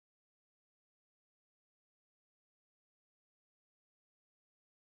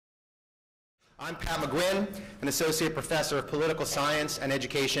I'm Pat McGuinn, an associate professor of political science and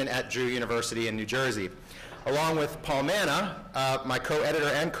education at Drew University in New Jersey. Along with Paul Manna, my co-editor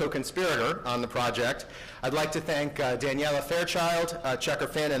and co-conspirator on the project, I'd like to thank Daniela Fairchild, Checker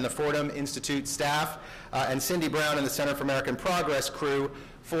Finn, and the Fordham Institute staff, and Cindy Brown and the Center for American Progress crew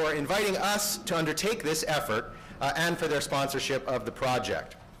for inviting us to undertake this effort and for their sponsorship of the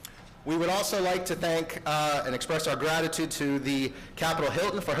project. We would also like to thank and express our gratitude to the Capitol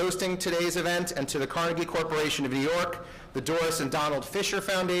Hilton for hosting today's event, and to the Carnegie Corporation of New York, the Doris and Donald Fisher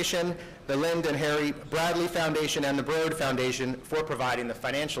Foundation, the Lynd and Harry Bradley Foundation, and the Broad Foundation for providing the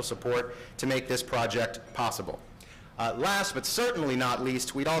financial support to make this project possible. Last but certainly not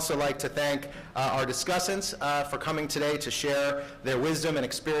least, we'd also like to thank our discussants for coming today to share their wisdom and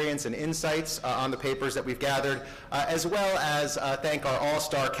experience and insights on the papers that we've gathered, as well as thank our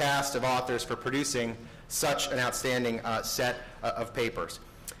all-star cast of authors for producing such an outstanding set of papers.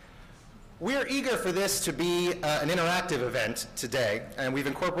 We're eager for this to be an interactive event today, and we've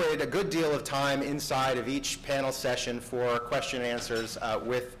incorporated a good deal of time inside of each panel session for question and answers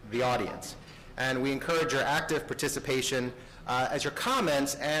with the audience. And we encourage your active participation as your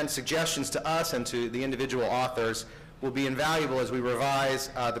comments and suggestions to us and to the individual authors will be invaluable as we revise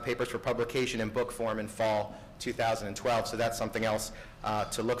the papers for publication in book form in fall 2012. So that's something else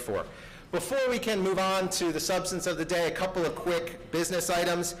to look for. Before we can move on to the substance of the day, a couple of quick business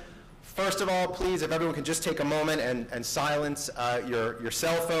items. First of all, please, if everyone can just take a moment and silence your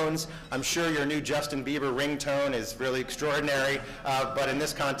cell phones. I'm sure your new Justin Bieber ringtone is really extraordinary, but in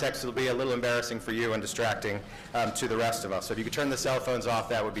this context, it'll be a little embarrassing for you and distracting to the rest of us. So if you could turn the cell phones off,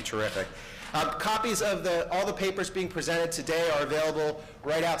 that would be terrific. Copies of all the papers being presented today are available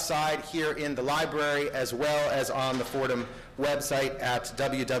right outside here in the library, as well as on the Fordham website at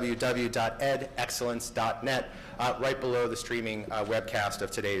www.edexcellence.net, right below the streaming webcast of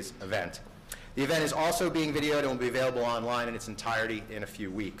today's event. The event is also being videoed and will be available online in its entirety in a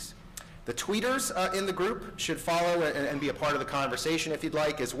few weeks. The tweeters in the group should follow and be a part of the conversation if you'd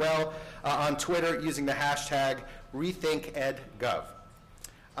like as well on Twitter using the hashtag RethinkEdGov.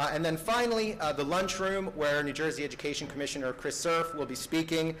 And then finally, the lunchroom, where New Jersey Education Commissioner Chris Cerf will be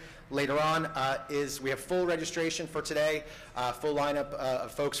speaking later on, we have full registration for today, full lineup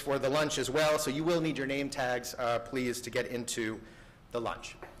of folks for the lunch as well, so you will need your name tags, please, to get into the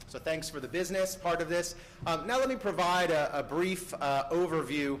lunch. So thanks for the business part of this. Now let me provide a brief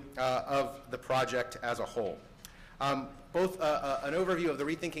overview of the project as a whole. Both an overview of the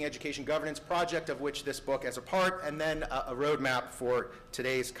Rethinking Education Governance project, of which this book is a part, and then a roadmap for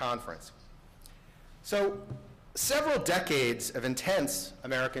today's conference. So, several decades of intense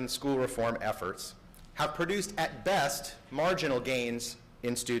American school reform efforts have produced, at best, marginal gains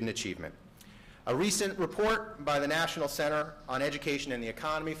in student achievement. A recent report by the National Center on Education and the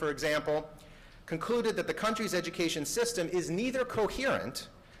Economy, for example, concluded that the country's education system is neither coherent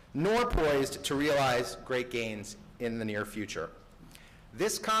nor poised to realize great gains in the near future.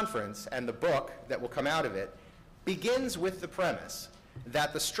 This conference and the book that will come out of it begins with the premise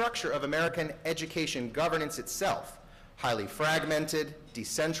that the structure of American education governance itself, highly fragmented,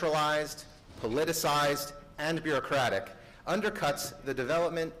 decentralized, politicized, and bureaucratic, undercuts the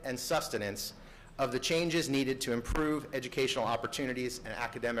development and sustenance of the changes needed to improve educational opportunities and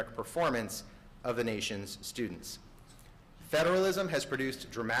academic performance of the nation's students. Federalism has produced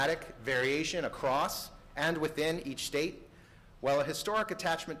dramatic variation across and within each state, while a historic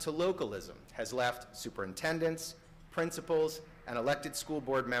attachment to localism has left superintendents, principals, and elected school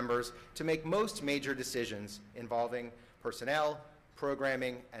board members to make most major decisions involving personnel,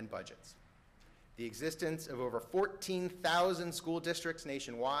 programming, and budgets. The existence of over 14,000 school districts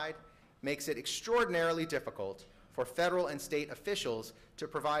nationwide makes it extraordinarily difficult for federal and state officials to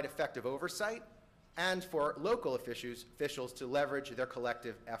provide effective oversight and for local officials to leverage their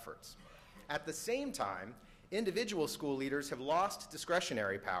collective efforts. At the same time, individual school leaders have lost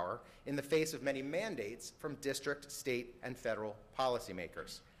discretionary power in the face of many mandates from district, state, and federal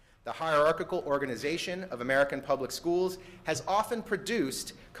policymakers. The hierarchical organization of American public schools has often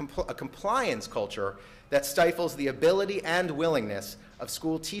produced a compliance culture that stifles the ability and willingness of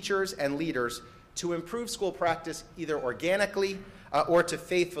school teachers and leaders to improve school practice either organically or to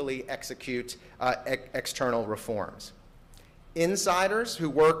faithfully execute external reforms. Insiders who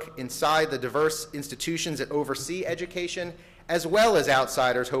work inside the diverse institutions that oversee education, as well as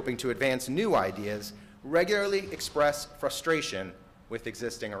outsiders hoping to advance new ideas, regularly express frustration with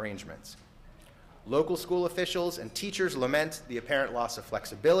existing arrangements. Local school officials and teachers lament the apparent loss of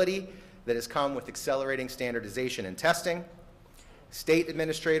flexibility that has come with accelerating standardization and testing. State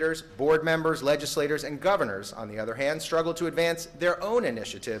administrators, board members, legislators, and governors, on the other hand, struggle to advance their own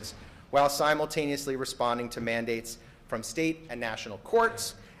initiatives while simultaneously responding to mandates from state and national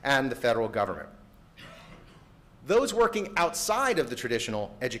courts and the federal government. Those working outside of the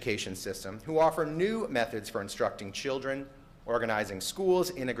traditional education system who offer new methods for instructing children, organizing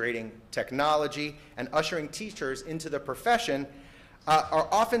schools, integrating technology, and ushering teachers into the profession are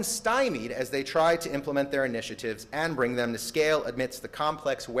often stymied as they try to implement their initiatives and bring them to scale amidst the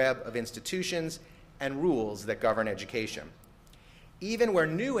complex web of institutions and rules that govern education. Even where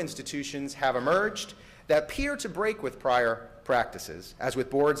new institutions have emerged that appear to break with prior practices, as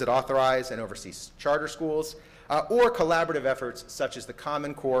with boards that authorize and oversee charter schools, or collaborative efforts such as the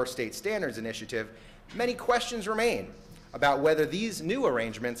Common Core State Standards Initiative, many questions remain about whether these new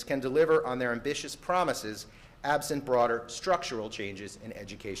arrangements can deliver on their ambitious promises absent broader structural changes in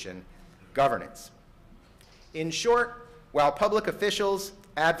education governance. In short, while public officials,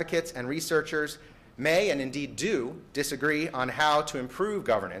 advocates, and researchers may and indeed do disagree on how to improve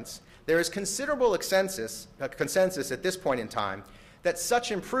governance, there is considerable consensus at this point in time that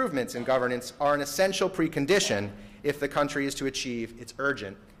such improvements in governance are an essential precondition if the country is to achieve its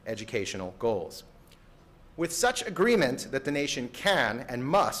urgent educational goals. With such agreement that the nation can and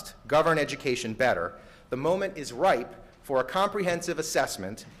must govern education better, the moment is ripe for a comprehensive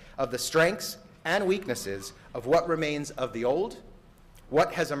assessment of the strengths and weaknesses of what remains of the old,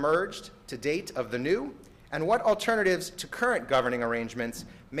 what has emerged to date of the new, and what alternatives to current governing arrangements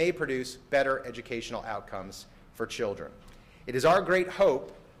may produce better educational outcomes for children. It is our great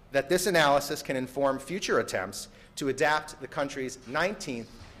hope that this analysis can inform future attempts to adapt the country's 19th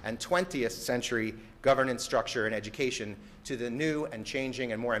and 20th century governance structure and education to the new and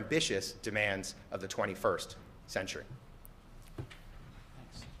changing and more ambitious demands of the 21st century.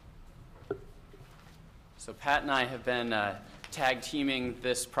 Thanks. So Pat and I have been tag teaming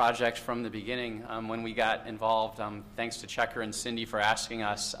this project from the beginning when we got involved. Thanks to Checker and Cindy for asking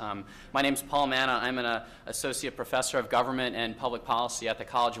us. My name's Paul Manna. I'm an associate professor of government and public policy at the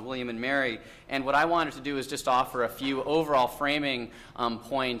College of William and Mary. And what I wanted to do is just offer a few overall framing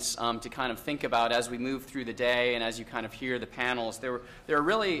points to kind of think about as we move through the day and as you kind of hear the panels. There are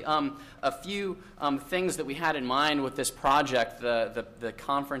really a few things that we had in mind with this project, the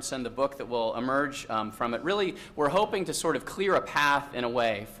conference and the book that will emerge from it. Really, we're hoping to sort of clear a path in a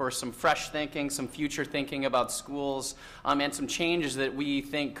way for some fresh thinking, some future thinking about schools, and some changes that we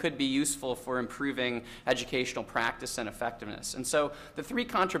think could be useful for improving educational practice and effectiveness. And so the three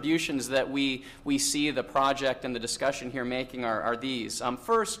contributions that we see the project and the discussion here making are these.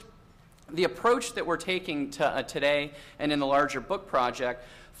 First, the approach that we're taking today and in the larger book project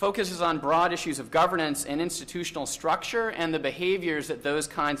focuses on broad issues of governance and institutional structure and the behaviors that those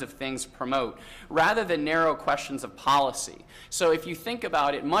kinds of things promote, rather than narrow questions of policy. So if you think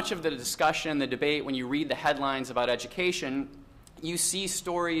about it, much of the discussion, the debate, when you read the headlines about education, you see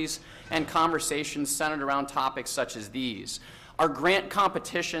stories and conversations centered around topics such as these. Are grant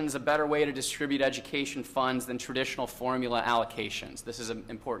competitions a better way to distribute education funds than traditional formula allocations? This is an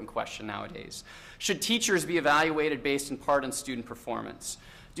important question nowadays. Should teachers be evaluated based in part on student performance?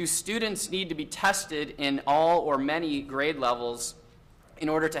 Do students need to be tested in all or many grade levels in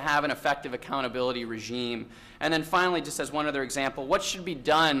order to have an effective accountability regime? And then finally, just as one other example, what should be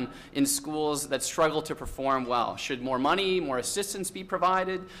done in schools that struggle to perform well? Should more money, more assistance be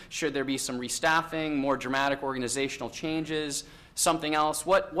provided? Should there be some restaffing, more dramatic organizational changes, something else?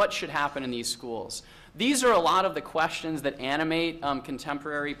 What should happen in these schools? These are a lot of the questions that animate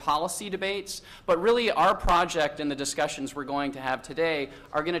contemporary policy debates, but really our project and the discussions we're going to have today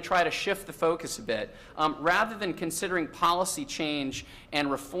are going to try to shift the focus a bit. Rather than considering policy change and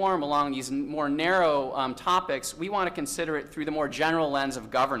reform along these more narrow topics, we want to consider it through the more general lens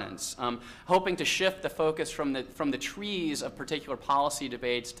of governance, hoping to shift the focus from the trees of particular policy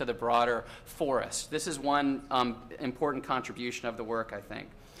debates to the broader forest. This is one important contribution of the work, I think.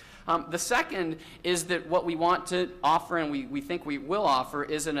 The second is that what we want to offer, and we think we will offer,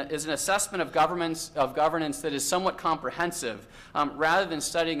 is an assessment of governance that is somewhat comprehensive, rather than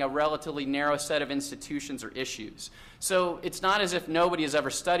studying a relatively narrow set of institutions or issues. So it's not as if nobody has ever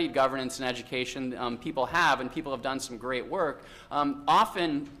studied governance in education. People have, and people have done some great work.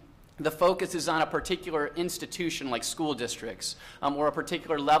 Often, the focus is on a particular institution like school districts or a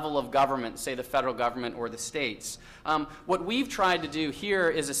particular level of government, say the federal government or the states. What we've tried to do here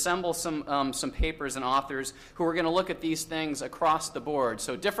is assemble some papers and authors who are going to look at these things across the board.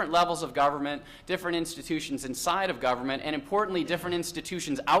 So different levels of government, different institutions inside of government, and importantly, different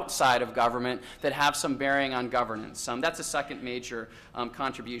institutions outside of government that have some bearing on governance. That's a second major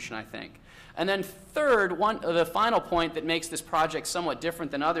contribution, I think. And then third, the final point that makes this project somewhat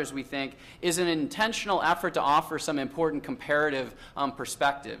different than others, we think, is an intentional effort to offer some important comparative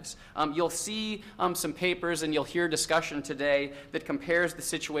perspectives. You'll see some papers and you'll hear discussion today that compares the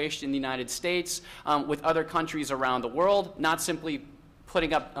situation in the United States with other countries around the world, not simply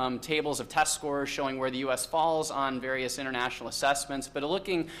putting up tables of test scores showing where the U.S. falls on various international assessments, but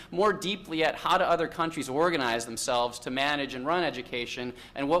looking more deeply at how do other countries organize themselves to manage and run education,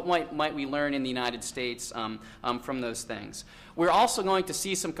 and what might we learn in the United States from those things. We're also going to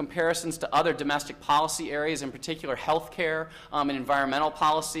see some comparisons to other domestic policy areas, in particular healthcare and environmental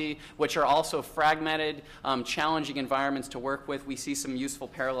policy, which are also fragmented, challenging environments to work with. We see some useful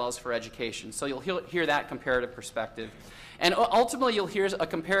parallels for education. So you'll hear that comparative perspective. And ultimately, you'll hear a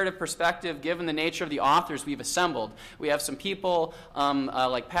comparative perspective given the nature of the authors we've assembled. We have some people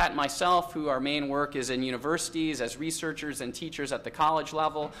like Pat and myself, who our main work is in universities as researchers and teachers at the college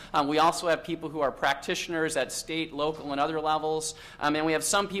level. We also have people who are practitioners at state, local, and other levels. And we have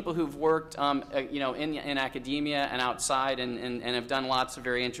some people who've worked in academia and outside and have done lots of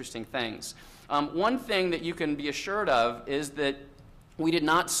very interesting things. One thing that you can be assured of is that we did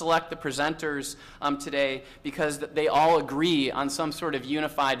not select the presenters today because they all agree on some sort of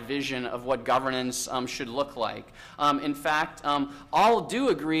unified vision of what governance should look like. In fact, all do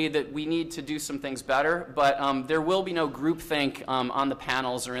agree that we need to do some things better, but there will be no groupthink on the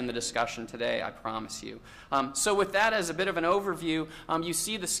panels or in the discussion today, I promise you. So with that as a bit of an overview, you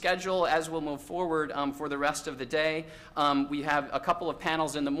see the schedule as we'll move forward for the rest of the day. We have a couple of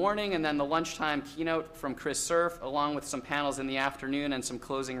panels in the morning and then the lunchtime keynote from Chris Cerf, along with some panels in the afternoon and some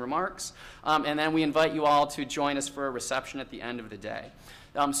closing remarks. And then we invite you all to join us for a reception at the end of the day.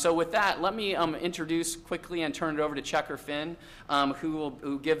 So with that, let me introduce quickly and turn it over to Checker Finn, who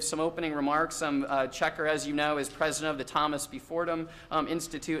will give some opening remarks. Checker, as you know, is president of the Thomas B. Fordham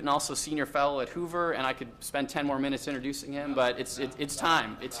Institute and also senior fellow at Hoover. And I could spend 10 more minutes introducing him, but it's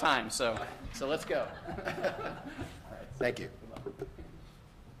time. It's time. So let's go. Thank you.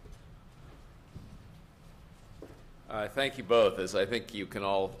 Thank you both. As I think you can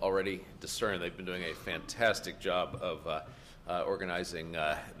all already discern, they've been doing a fantastic job of organizing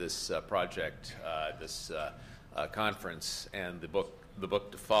this project, this conference, and the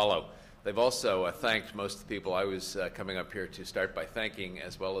book to follow. They've also thanked most of the people. I was coming up here to start by thanking,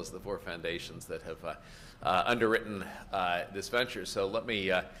 as well as the 4 foundations that have underwritten this venture. So let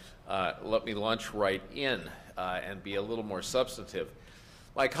me launch right in and be a little more substantive.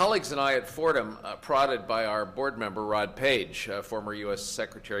 My colleagues and I at Fordham, prodded by our board member, Rod Page, former U.S.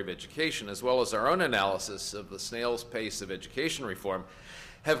 Secretary of Education, as well as our own analysis of the snail's pace of education reform,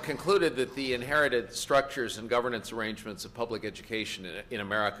 have concluded that the inherited structures and governance arrangements of public education in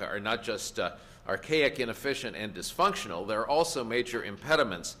America are not just archaic, inefficient, and dysfunctional, they're also major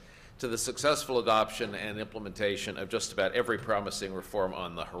impediments to the successful adoption and implementation of just about every promising reform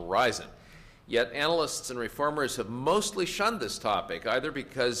on the horizon. Yet analysts and reformers have mostly shunned this topic, either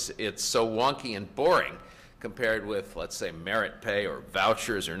because it's so wonky and boring compared with, let's say, merit pay or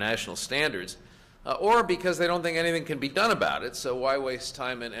vouchers or national standards, or because they don't think anything can be done about it, so why waste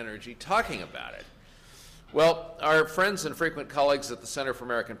time and energy talking about it? Well, our friends and frequent colleagues at the Center for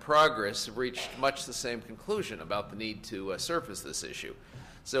American Progress have reached much the same conclusion about the need to surface this issue.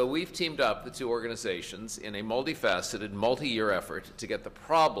 So we've teamed up, the 2 organizations, in a multifaceted, multi-year effort to get the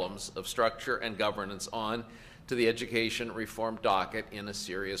problems of structure and governance on to the education reform docket in a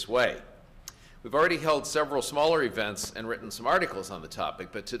serious way. We've already held several smaller events and written some articles on the topic,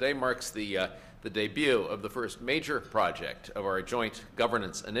 but today marks the debut of the first major project of our joint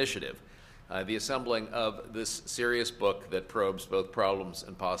governance initiative, the assembling of this serious book that probes both problems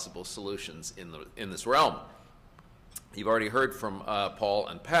and possible solutions in this realm. You've already heard from Paul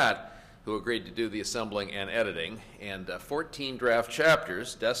and Pat, who agreed to do the assembling and editing, and 14 draft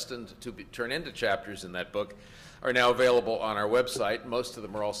chapters, destined to turn into chapters in that book, are now available on our website. Most of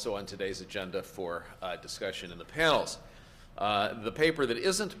them are also on today's agenda for discussion in the panels. The paper that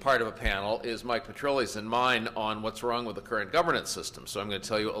isn't part of a panel is Mike Petrilli's and mine on what's wrong with the current governance system. So I'm going to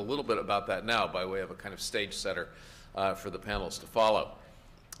tell you a little bit about that now by way of a kind of stage setter for the panels to follow.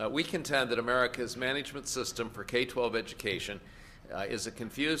 We contend that America's management system for K-12 education is a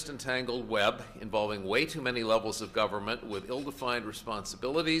confused and tangled web involving way too many levels of government with ill-defined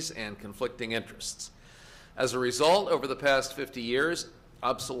responsibilities and conflicting interests. As a result, over the past 50 years,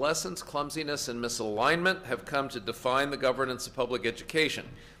 obsolescence, clumsiness, and misalignment have come to define the governance of public education.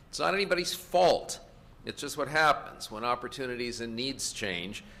 It's not anybody's fault. It's just what happens when opportunities and needs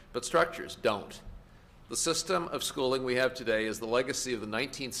change, but structures don't. The system of schooling we have today is the legacy of the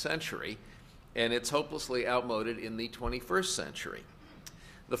 19th century, and it's hopelessly outmoded in the 21st century.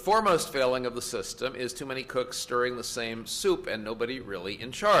 The foremost failing of the system is too many cooks stirring the same soup and nobody really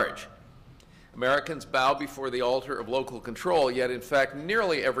in charge. Americans bow before the altar of local control, yet in fact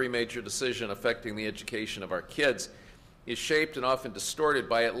nearly every major decision affecting the education of our kids is shaped and often distorted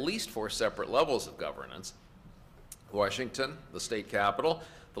by at least 4 separate levels of governance: Washington, the state capital,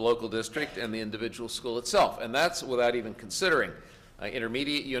 the local district, and the individual school itself. And that's without even considering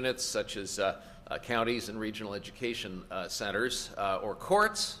intermediate units such as counties and regional education centers, or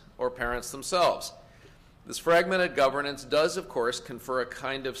courts, or parents themselves. This fragmented governance does, of course, confer a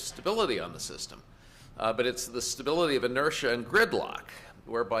kind of stability on the system, but it's the stability of inertia and gridlock,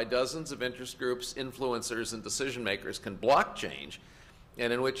 whereby dozens of interest groups, influencers, and decision makers can block change,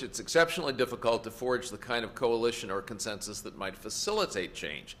 and in which it's exceptionally difficult to forge the kind of coalition or consensus that might facilitate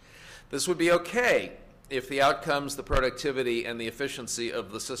change. This would be okay if the outcomes, the productivity, and the efficiency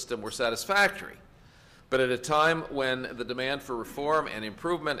of the system were satisfactory. But at a time when the demand for reform and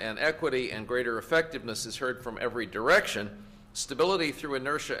improvement and equity and greater effectiveness is heard from every direction, stability through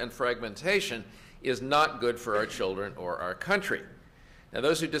inertia and fragmentation is not good for our children or our country. Now,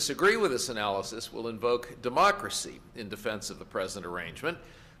 those who disagree with this analysis will invoke democracy in defense of the present arrangement.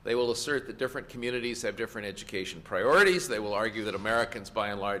 They will assert that different communities have different education priorities. They will argue that Americans, by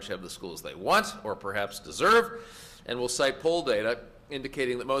and large, have the schools they want or perhaps deserve, and will cite poll data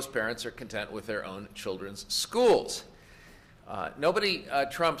indicating that most parents are content with their own children's schools. Nobody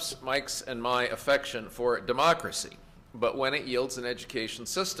trumps Mike's and my affection for democracy, but when it yields an education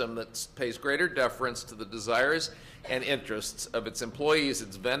system that pays greater deference to the desires and interests of its employees,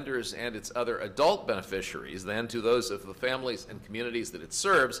 its vendors, and its other adult beneficiaries than to those of the families and communities that it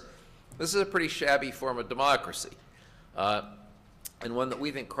serves, this is a pretty shabby form of democracy, and one that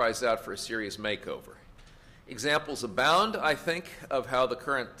we think cries out for a serious makeover. Examples abound, I think, of how the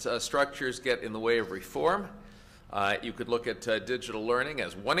current structures get in the way of reform. You could look at digital learning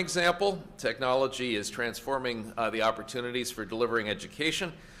as one example. Technology is transforming the opportunities for delivering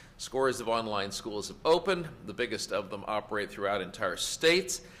education. Scores of online schools have opened. The biggest of them operate throughout entire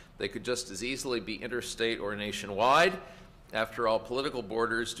states. They could just as easily be interstate or nationwide. After all, political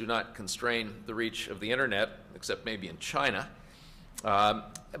borders do not constrain the reach of the internet, except maybe in China.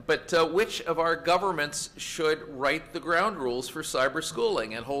 But which of our governments should write the ground rules for cyber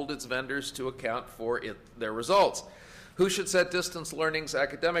schooling and hold its vendors to account for their results? Who should set distance learning's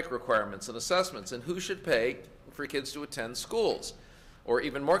academic requirements and assessments? And who should pay for kids to attend schools? Or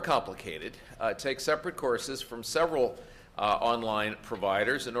even more complicated, take separate courses from several online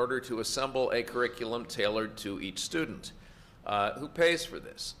providers in order to assemble a curriculum tailored to each student? Who pays for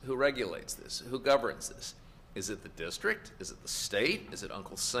this? Who regulates this? Who governs this? Is it the district? Is it the state? Is it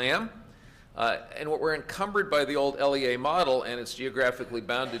Uncle Sam? And what we're encumbered by the old LEA model and its geographically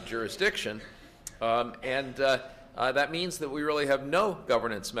bounded jurisdiction, that means that we really have no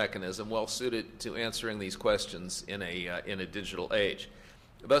governance mechanism well suited to answering these questions in a digital age.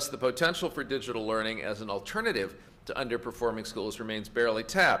 Thus, the potential for digital learning as an alternative to underperforming schools remains barely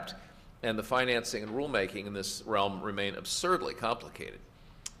tapped, and the financing and rulemaking in this realm remain absurdly complicated.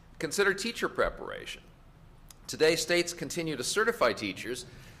 Consider teacher preparation. Today, states continue to certify teachers,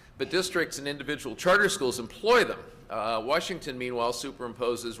 but districts and individual charter schools employ them. Washington, meanwhile,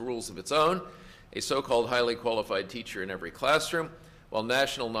 superimposes rules of its own, a so-called highly qualified teacher in every classroom, while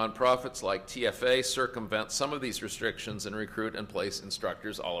national nonprofits like TFA circumvent some of these restrictions and recruit and place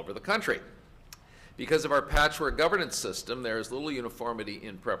instructors all over the country. Because of our patchwork governance system, there is little uniformity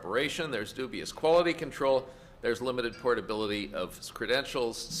in preparation, there's dubious quality control, there's limited portability of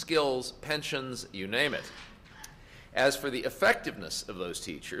credentials, skills, pensions, you name it. As for the effectiveness of those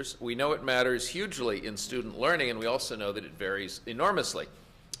teachers, we know it matters hugely in student learning, and we also know that it varies enormously.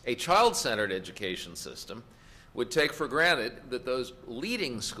 A child-centered education system would take for granted that those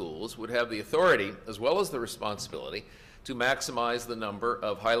leading schools would have the authority, as well as the responsibility, to maximize the number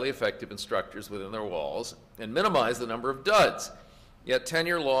of highly effective instructors within their walls and minimize the number of duds. Yet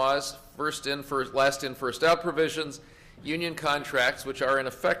tenure laws, last in, first out provisions, union contracts, which are in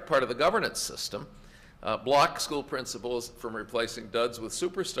effect part of the governance system, block school principals from replacing duds with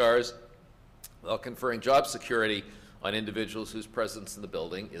superstars while conferring job security on individuals whose presence in the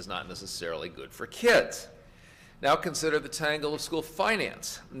building is not necessarily good for kids. Now consider the tangle of school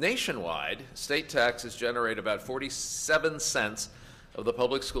finance. Nationwide, state taxes generate about 47 cents of the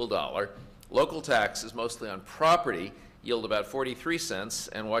public school dollar. Local taxes, mostly on property, yield about 43 cents,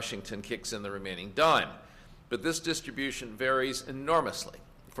 and Washington kicks in the remaining dime. But this distribution varies enormously,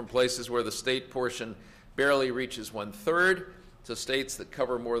 from places where the state portion barely reaches 1/3 to states that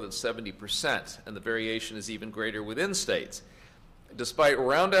cover more than 70%, and the variation is even greater within states. Despite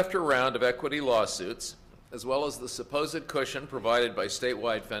round after round of equity lawsuits, as well as the supposed cushion provided by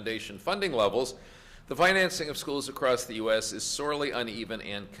statewide foundation funding levels, the financing of schools across the U.S. is sorely uneven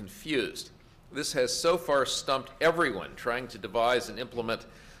and confused. This has so far stumped everyone trying to devise and implement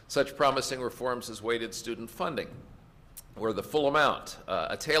such promising reforms as weighted student funding, where the full amount,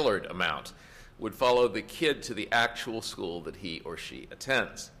 a tailored amount, would follow the kid to the actual school that he or she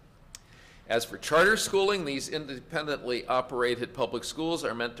attends. As for charter schooling, these independently operated public schools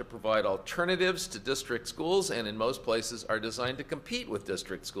are meant to provide alternatives to district schools and in most places are designed to compete with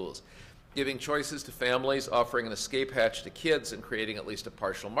district schools, giving choices to families, offering an escape hatch to kids, and creating at least a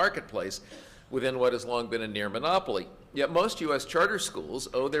partial marketplace within what has long been a near monopoly. Yet most U.S. charter schools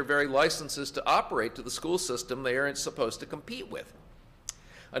owe their very licenses to operate to the school system they are supposed to compete with.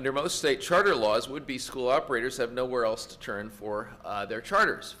 Under most state charter laws, would-be school operators have nowhere else to turn for their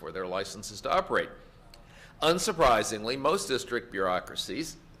charters, for their licenses to operate. Unsurprisingly, most district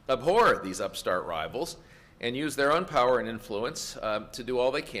bureaucracies abhor these upstart rivals and use their own power and influence to do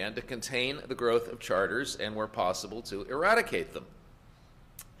all they can to contain the growth of charters and, where possible, to eradicate them.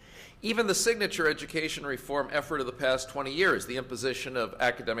 Even the signature education reform effort of the past 20 years, the imposition of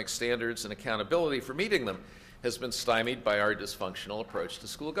academic standards and accountability for meeting them, has been stymied by our dysfunctional approach to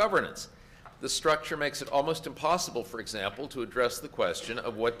school governance. This structure makes it almost impossible, for example, to address the question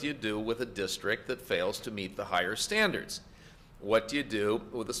of what do you do with a district that fails to meet the higher standards? What do you do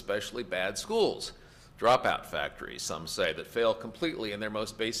with especially bad schools? Dropout factories, some say, that fail completely in their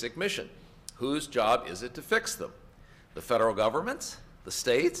most basic mission. Whose job is it to fix them? The federal government's? The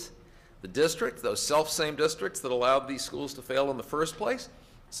states? The district, those self-same districts that allowed these schools to fail in the first place,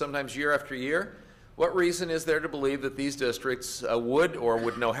 sometimes year after year? What reason is there to believe that these districts would or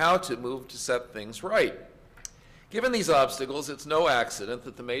would know how to move to set things right? Given these obstacles, it's no accident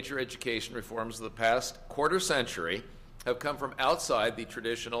that the major education reforms of the past quarter century have come from outside the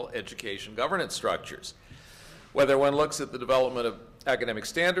traditional education governance structures. Whether one looks at the development of academic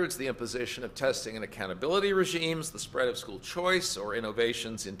standards, the imposition of testing and accountability regimes, the spread of school choice, or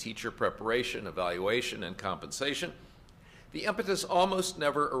innovations in teacher preparation, evaluation, and compensation, the impetus almost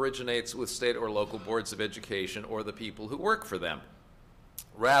never originates with state or local boards of education or the people who work for them.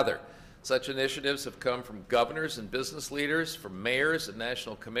 Rather, such initiatives have come from governors and business leaders, from mayors and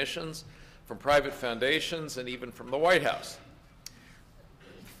national commissions, from private foundations, and even from the White House.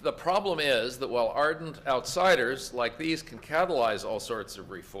 The problem is that while ardent outsiders like these can catalyze all sorts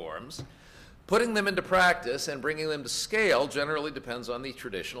of reforms, putting them into practice and bringing them to scale generally depends on the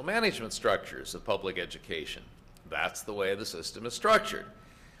traditional management structures of public education. That's the way the system is structured.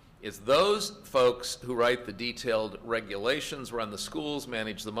 It's those folks who write the detailed regulations, run the schools,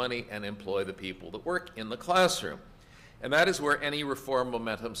 manage the money, and employ the people that work in the classroom. And that is where any reform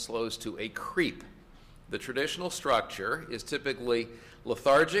momentum slows to a creep. The traditional structure is typically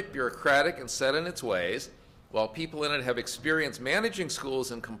lethargic, bureaucratic, and set in its ways. While people in it have experience managing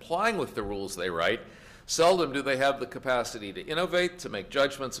schools and complying with the rules they write, seldom do they have the capacity to innovate, to make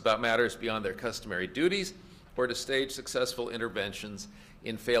judgments about matters beyond their customary duties, or to stage successful interventions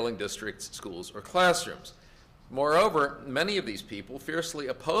in failing districts, schools, or classrooms. Moreover, many of these people fiercely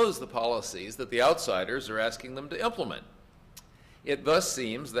oppose the policies that the outsiders are asking them to implement. It thus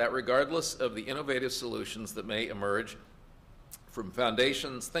seems that regardless of the innovative solutions that may emerge from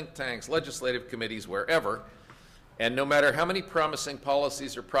foundations, think tanks, legislative committees, wherever, and no matter how many promising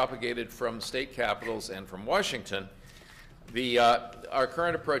policies are propagated from state capitals and from Washington, our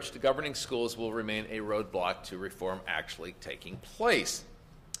current approach to governing schools will remain a roadblock to reform actually taking place.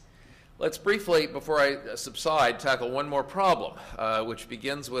 Let's briefly, before I subside, tackle one more problem, which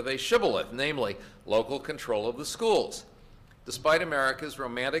begins with a shibboleth, namely local control of the schools. Despite America's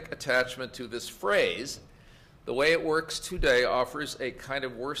romantic attachment to this phrase, the way it works today offers a kind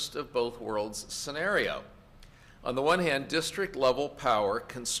of worst of both worlds scenario. On the one hand, district-level power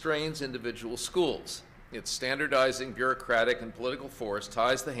constrains individual schools. Its standardizing bureaucratic and political force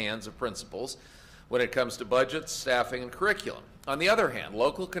ties the hands of principals when it comes to budgets, staffing, and curriculum. On the other hand,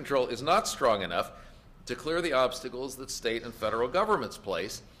 local control is not strong enough to clear the obstacles that state and federal governments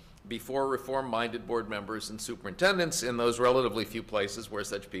place before reform-minded board members and superintendents in those relatively few places where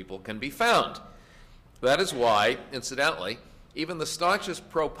such people can be found. That is why, incidentally, even the staunchest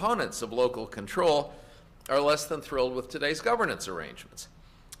proponents of local control are less than thrilled with today's governance arrangements.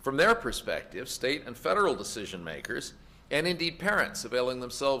 From their perspective, state and federal decision makers, and indeed parents availing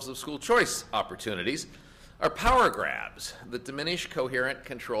themselves of school choice opportunities, are power grabs that diminish coherent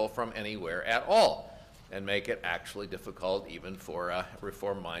control from anywhere at all and make it actually difficult even for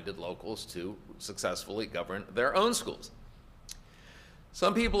reform-minded locals to successfully govern their own schools.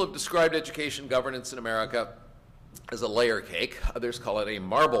 Some people have described education governance in America as a layer cake. Others call it a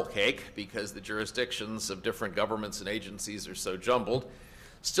marble cake because the jurisdictions of different governments and agencies are so jumbled.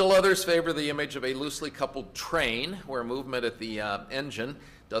 Still others favor the image of a loosely coupled train where movement at the engine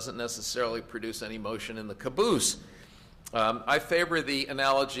doesn't necessarily produce any motion in the caboose. I favor the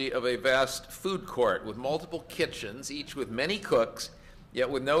analogy of a vast food court with multiple kitchens, each with many cooks, yet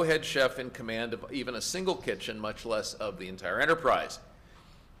with no head chef in command of even a single kitchen, much less of the entire enterprise.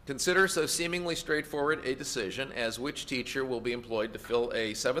 Consider so seemingly straightforward a decision as which teacher will be employed to fill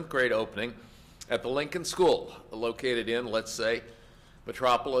a 7th grade opening at the Lincoln School, located in, let's say,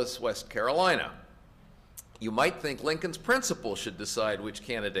 Metropolis, West Carolina. You might think Lincoln's principal should decide which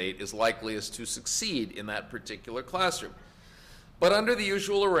candidate is likeliest to succeed in that particular classroom. But under the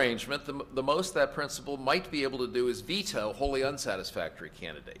usual arrangement, the most that principal might be able to do is veto wholly unsatisfactory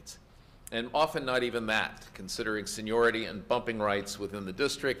candidates. And often not even that, considering seniority and bumping rights within the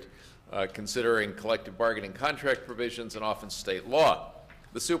district, considering collective bargaining contract provisions, and often state law.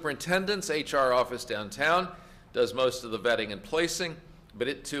 The superintendent's HR office downtown does most of the vetting and placing, but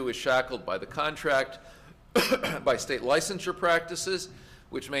it too is shackled by the contract, by state licensure practices,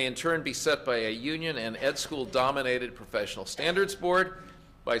 which may in turn be set by a union and ed school-dominated professional standards board,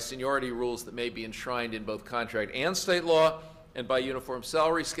 by seniority rules that may be enshrined in both contract and state law, and by uniform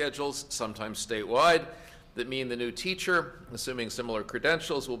salary schedules, sometimes statewide, that mean the new teacher, assuming similar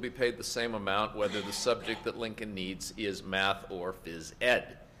credentials, will be paid the same amount whether the subject that Lincoln needs is math or phys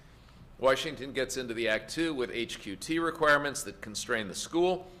ed. Washington gets into the Act 2 with HQT requirements that constrain the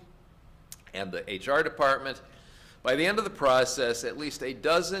school and the HR department. By the end of the process, at least a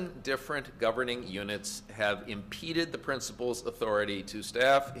dozen different governing units have impeded the principal's authority to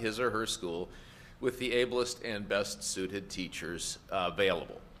staff his or her school with the ablest and best suited teachers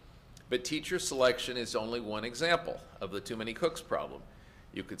available. But teacher selection is only one example of the too many cooks problem.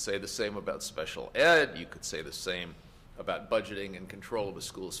 You could say the same about special ed. You could say the same about budgeting and control of a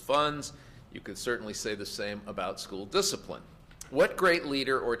school's funds. You could certainly say the same about school discipline. What great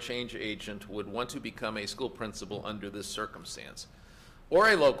leader or change agent would want to become a school principal under this circumstance? Or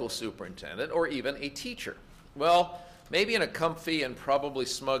a local superintendent, or even a teacher? Well, maybe in a comfy and probably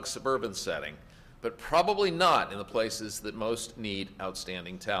smug suburban setting, but probably not in the places that most need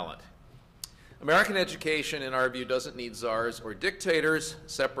outstanding talent. American education, in our view, doesn't need czars or dictators.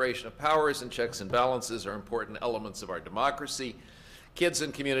 Separation of powers and checks and balances are important elements of our democracy. Kids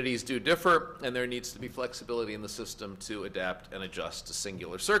and communities do differ, and there needs to be flexibility in the system to adapt and adjust to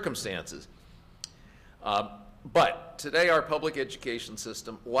singular circumstances. But today our public education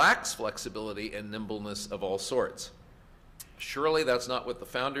system lacks flexibility and nimbleness of all sorts. Surely that's not what the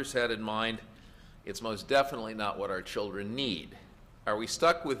founders had in mind. It's most definitely not what our children need. Are we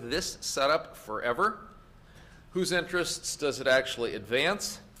stuck with this setup forever? Whose interests does it actually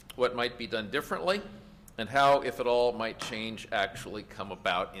advance? What might be done differently? And how, if at all, might change actually come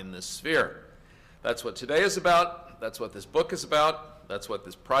about in this sphere? That's what today is about. That's what this book is about. That's what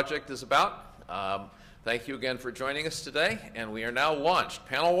this project is about. Thank you again for joining us today, and we are now launched.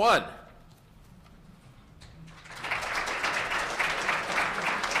 Panel 1.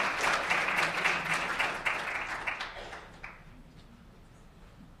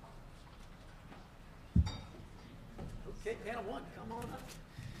 Okay, panel 1, come on up.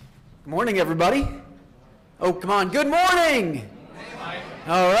 Good morning, everybody. Oh, come on. Good morning.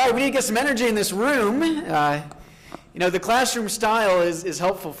 All right, we need to get some energy in this room. You know, the classroom style is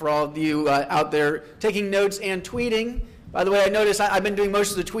helpful for all of you out there taking notes and tweeting. By the way, I noticed I've been doing most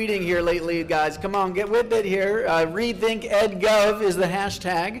of the tweeting here lately, guys. Come on, get with it here. Rethink EdGov is the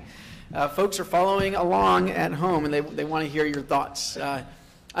hashtag. Folks are following along at home, and they want to hear your thoughts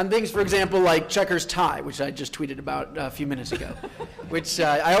on things, for example, like Checker's tie, which I just tweeted about a few minutes ago, which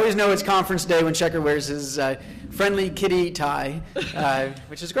I always know it's conference day when Checker wears his friendly kitty tie,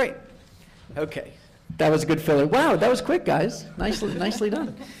 which is great. Okay, that was a good filler. Wow, that was quick, guys. Nicely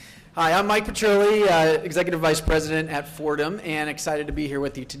done. Hi, I'm Mike Petrilli, Executive Vice President at Fordham, and excited to be here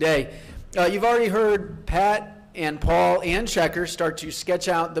with you today. You've already heard Pat and Paul and Checker start to sketch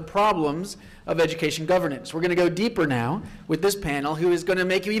out the problems of education governance. We're going to go deeper now with this panel, who is going to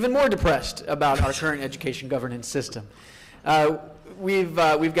make you even more depressed about our current education governance system. We've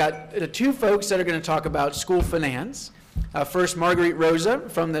got two folks that are going to talk about school finance. First, Marguerite Roza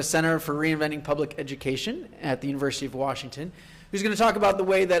from the Center for Reinventing Public Education at the University of Washington, who's going to talk about the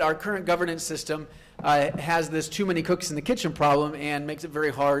way that our current governance system has this too many cooks in the kitchen problem and makes it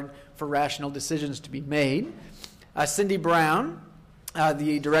very hard for rational decisions to be made. Cynthia Brown,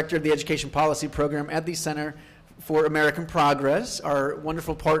 the Director of the Education Policy Program at the Center for American Progress, our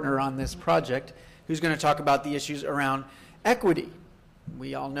wonderful partner on this project, who's going to talk about the issues around equity.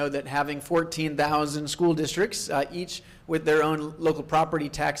 We all know that having 14,000 school districts, each with their own local property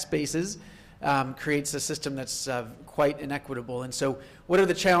tax bases, creates a system that's quite inequitable. And so what are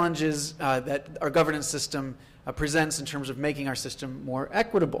the challenges that our governance system presents in terms of making our system more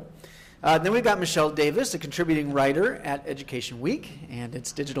equitable? Then we've got Michelle Davis, a contributing writer at Education Week and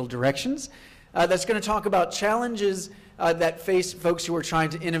its digital directions, that's going to talk about challenges that face folks who are trying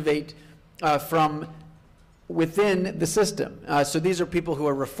to innovate from within the system. So these are people who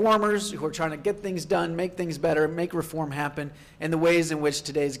are reformers, who are trying to get things done, make things better, make reform happen, and the ways in which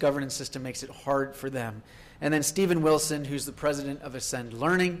today's governance system makes it hard for them. And then Stephen Wilson, who's the president of Ascend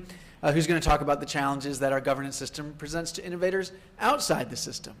Learning, who's going to talk about the challenges that our governance system presents to innovators outside the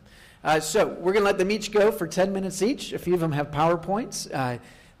system. So we're going to let them each go for 10 minutes each. A few of them have PowerPoints.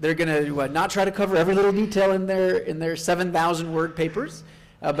 They're going to not try to cover every little detail in their 7,000-word papers,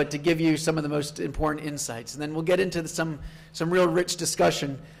 but to give you some of the most important insights. And then we'll get into some real rich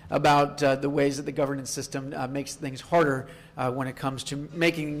discussion about the ways that the governance system makes things harder when it comes to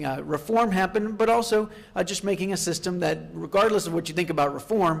making reform happen, but also just making a system that, regardless of what you think about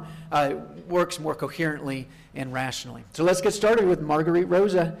reform, works more coherently and rationally. So let's get started with Marguerite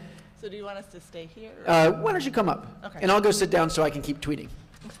Roza. So do you want us to stay here? Why don't you come up? Okay. And I'll go sit down so I can keep tweeting.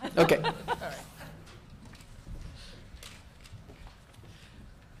 Okay. All right.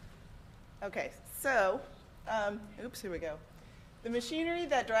 Okay, so, here we go. The machinery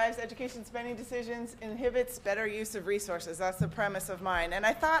that drives education spending decisions inhibits better use of resources. That's the premise of mine. And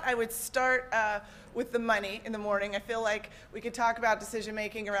I thought I would start with the money in the morning. I feel like we could talk about decision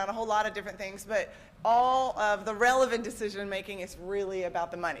making around a whole lot of different things, but all of the relevant decision making is really about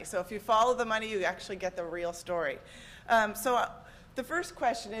the money. So if you follow the money, you actually get the real story. The first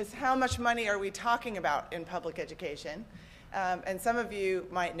question is, how much money are we talking about in public education? And some of you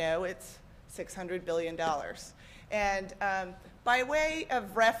might know it's $600 billion. And by way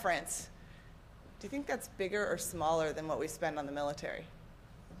of reference, do you think that's bigger or smaller than what we spend on the military?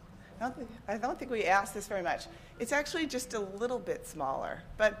 I don't think we ask this very much. It's actually just a little bit smaller,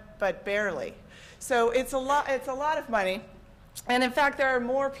 but barely. So it's a lot of money. And in fact, there are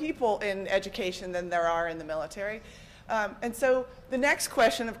more people in education than there are in the military. And so the next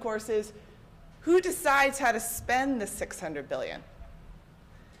question, of course, is who decides how to spend the $600 billion?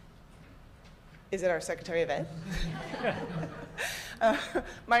 Is it our Secretary of Ed?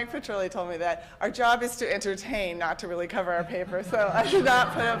 Mike Petrilli told me that our job is to entertain, not to really cover our paper, so I did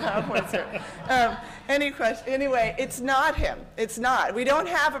not put up PowerPoints here. Anyway, it's not him. It's not. We don't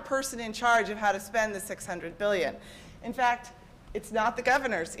have a person in charge of how to spend the $600 billion. In fact, it's not the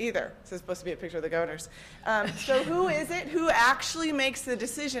governors either. This is supposed to be a picture of the governors. So who is it? Who actually makes the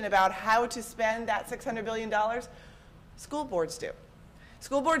decision about how to spend that $600 billion? School boards do.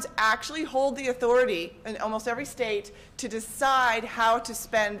 School boards actually hold the authority in almost every state to decide how to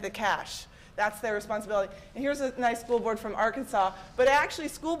spend the cash. That's their responsibility. And here's a nice school board from Arkansas. But actually,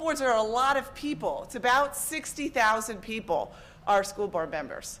 school boards are a lot of people. It's about 60,000 people are school board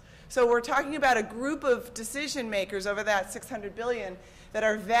members. So we're talking about a group of decision makers over that $600 billion that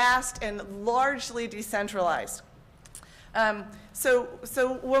are vast and largely decentralized. So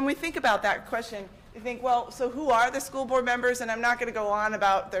when we think about that question, you think, well, so who are the school board members? And I'm not going to go on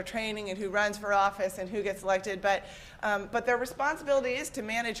about their training and who runs for office and who gets elected, but their responsibility is to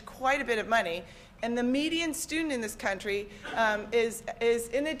manage quite a bit of money. And the median student in this country is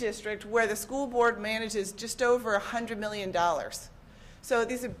in a district where the school board manages just over $100 million. So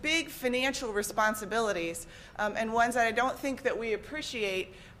these are big financial responsibilities, and ones that I don't think that we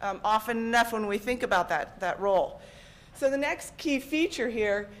appreciate often enough when we think about that role. So the next key feature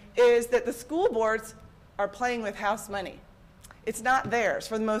here is that the school boards are playing with house money. It's not theirs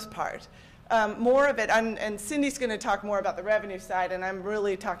for the most part. More of it, and Cindy's going to talk more about the revenue side, and I'm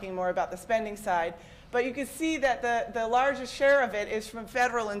really talking more about the spending side. But you can see that the largest share of it is from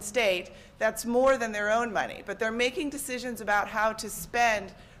federal and state. That's more than their own money. But they're making decisions about how to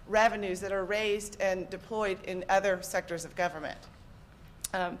spend revenues that are raised and deployed in other sectors of government.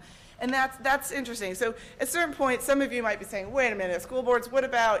 And that's interesting. So at a certain point, some of you might be saying, wait a minute, school boards, what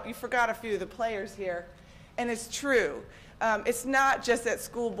about, you forgot a few of the players here. And it's true. It's not just that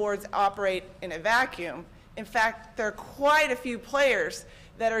school boards operate in a vacuum. In fact, there are quite a few players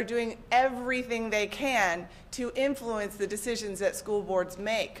that are doing everything they can to influence the decisions that school boards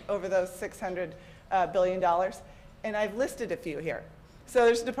make over those $600 billion. And I've listed a few here. So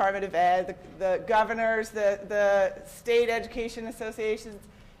there's the Department of Ed, the governors, the state education associations,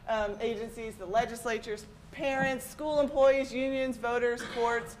 agencies, the legislatures, parents, school employees, unions, voters,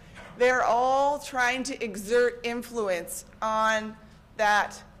 courts. They're all trying to exert influence on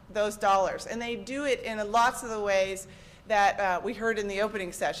those dollars. And they do it in lots of the ways that we heard in the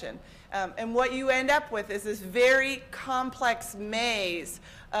opening session. And what you end up with is this very complex maze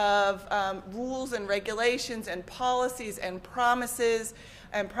of rules and regulations and policies and promises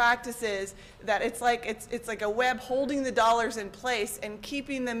and practices that it's like a web holding the dollars in place and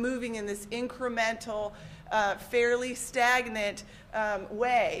keeping them moving in this incremental, fairly stagnant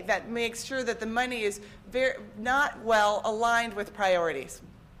way that makes sure that the money is not well aligned with priorities.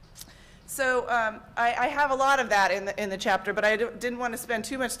 So I have a lot of that in the chapter, but I didn't want to spend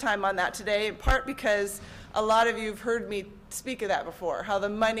too much time on that today, in part because a lot of you have heard me speak of that before, how the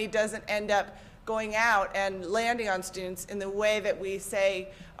money doesn't end up going out and landing on students in the way that we say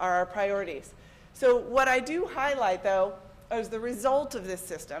are our priorities. So what I do highlight, though, is the result of this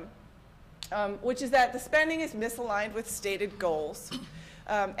system, which is that the spending is misaligned with stated goals.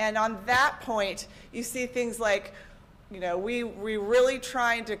 And on that point, you see things like, we're really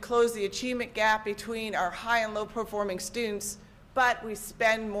trying to close the achievement gap between our high and low performing students, but we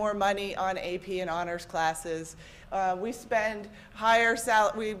spend more money on AP and honors classes. We put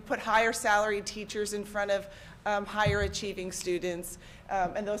higher salary teachers in front of higher achieving students,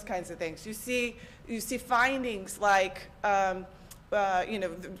 and those kinds of things. You see findings like, the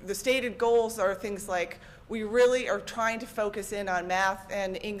stated goals are things like we really are trying to focus in on math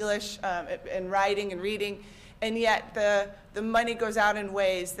and English and writing and reading, and yet the money goes out in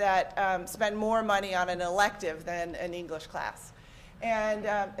ways that spend more money on an elective than an English class.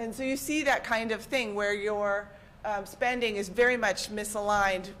 And so you see that kind of thing where your spending is very much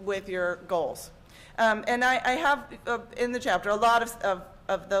misaligned with your goals. And I have in the chapter a lot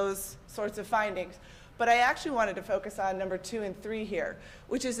of those sorts of findings, but I actually wanted to focus on number 2 and 3 here,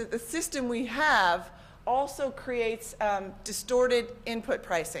 which is that the system we have also creates distorted input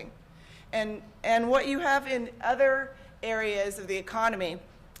pricing. And what you have in other areas of the economy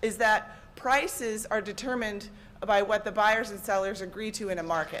is that prices are determined by what the buyers and sellers agree to in a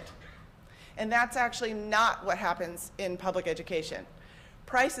market. And that's actually not what happens in public education.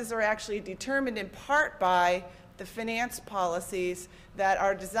 Prices are actually determined in part by the finance policies that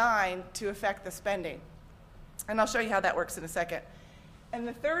are designed to affect the spending. And I'll show you how that works in a second. And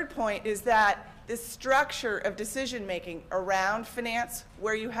the third point is that this structure of decision-making around finance,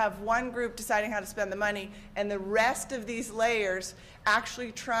 where you have one group deciding how to spend the money and the rest of these layers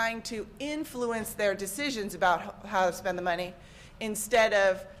actually trying to influence their decisions about how to spend the money, instead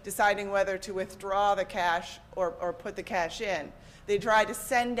of deciding whether to withdraw the cash or put the cash in. They try to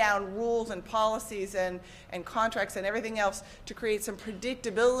send down rules and policies and contracts and everything else to create some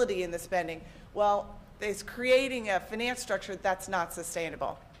predictability in the spending. Well, it's creating a finance structure that's not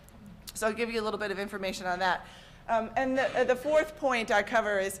sustainable. So I'll give you a little bit of information on that. And the fourth point I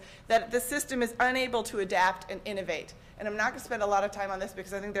cover is that the system is unable to adapt and innovate. And I'm not going to spend a lot of time on this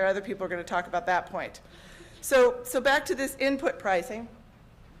because I think there are other people who are going to talk about that point. So back to this input pricing.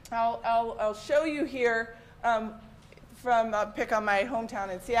 I'll show you here from pick on my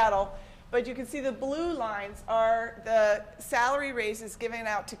hometown in Seattle, but you can see the blue lines are the salary raises given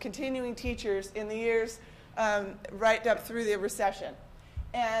out to continuing teachers in the years right up through the recession.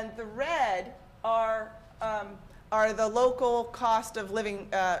 And the red are the local cost of living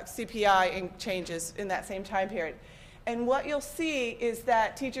CPI changes in that same time period. And what you'll see is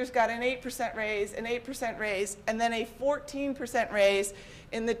that teachers got an 8% raise, an 8% raise, and then a 14% raise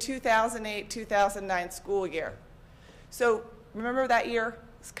in the 2008-2009 school year. So remember that year?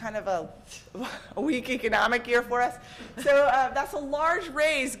 It's kind of a weak economic year for us. So that's a large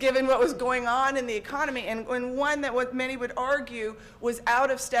raise given what was going on in the economy, and one that what many would argue was out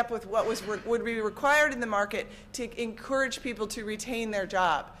of step with what would be required in the market to encourage people to retain their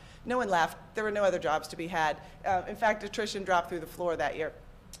job. No one left. There were no other jobs to be had. In fact, attrition dropped through the floor that year.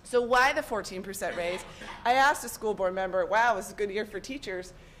 So why the 14% raise? I asked a school board member, wow, this is a good year for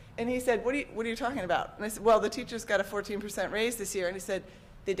teachers. And he said, what are you talking about? And I said, well, the teachers got a 14% raise this year. And he said,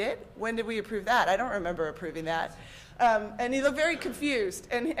 they did? When did we approve that? I don't remember approving that. And he looked very confused.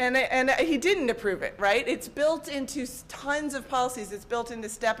 And he didn't approve it, right? It's built into tons of policies. It's built into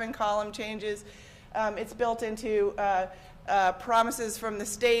step and column changes. It's built into promises from the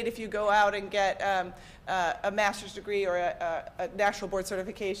state if you go out and get a master's degree or a national board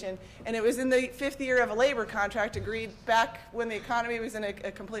certification. And it was in the 5th year of a labor contract agreed back when the economy was in a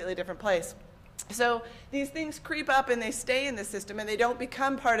completely different place. So these things creep up and they stay in the system and they don't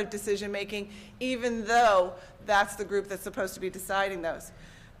become part of decision making, even though that's the group that's supposed to be deciding those.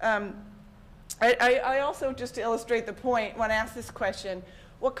 I also, just to illustrate the point, want to ask this question: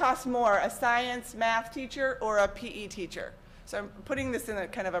 what costs more, a science math teacher or a PE teacher? So I'm putting this in a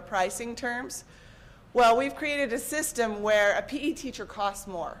kind of a pricing terms. Well, we've created a system where a PE teacher costs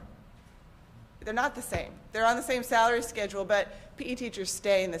more. they're not the same. They're on the same salary schedule, but PE teachers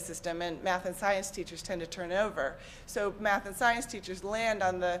stay in the system, and math and science teachers tend to turn over. So math and science teachers land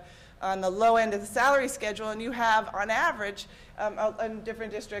on the low end of the salary schedule, and you have, on average, in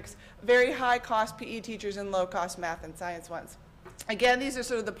different districts, very high-cost PE teachers and low-cost math and science ones. Again, these are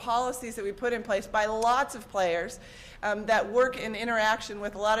sort of the policies that we put in place by lots of players that work in interaction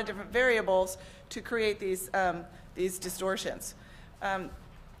with a lot of different variables to create these distortions. And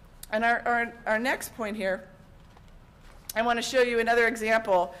our next point here, I want to show you another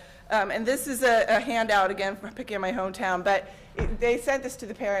example. And this is a handout, again, from picking my hometown. But they sent this to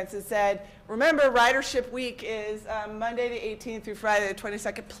the parents and said, remember, ridership week is Monday the 18th through Friday the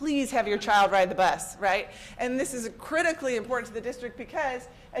 22nd. Please have your child ride the bus, right? And this is critically important to the district because,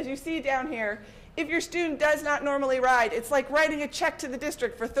 as you see down here, if your student does not normally ride, it's like writing a check to the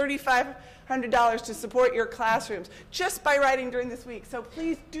district for $3,500 to support your classrooms just by riding during this week. So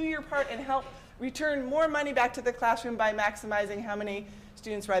please do your part and help return more money back to the classroom by maximizing how many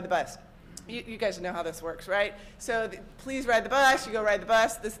students ride the bus. You guys know how this works, right? So please ride the bus. You go ride the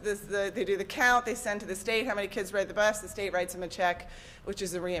bus. They do the count. They send to the state how many kids ride the bus. The state writes them a check, which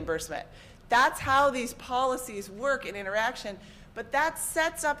is a reimbursement. That's how these policies work in interaction. But that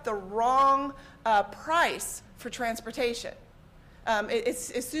sets up the wrong price for transportation. It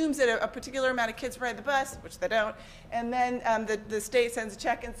assumes that a particular amount of kids ride the bus, which they don't, and then the state sends a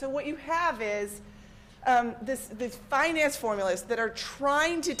check. And so what you have is these finance formulas that are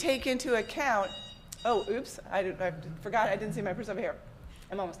trying to take into account, oh, oops, I forgot, I didn't see my person over here.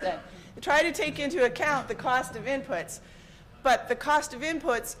 I'm almost done. They try to take into account the cost of inputs, but the cost of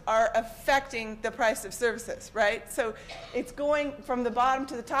inputs are affecting the price of services, right? So it's going from the bottom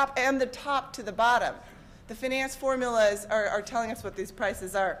to the top and the top to the bottom. The finance formulas are telling us what these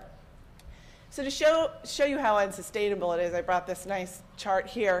prices are. So to show you how unsustainable it is, I brought this nice chart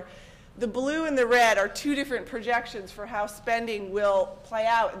here. The blue and the red are two different projections for how spending will play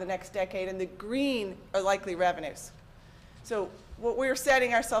out in the next decade, and the green are likely revenues. So what we're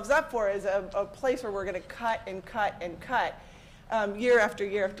setting ourselves up for is a place where we're going to cut and cut and cut year after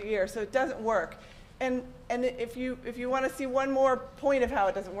year after year. So it doesn't work. And if you want to see one more point of how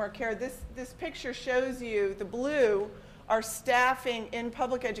it doesn't work here, this picture shows you the blue are staffing in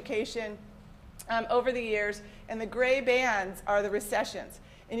public education over the years, and the gray bands are the recessions.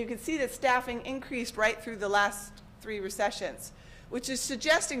 And you can see that staffing increased right through the last 3 recessions, which is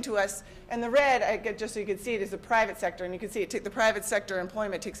suggesting to us, and the red, just so you can see it, is the private sector. And you can see the private sector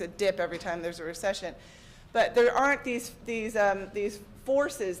employment takes a dip every time there's a recession. But there aren't these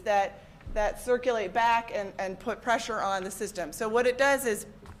forces that circulate back and put pressure on the system. So what it does is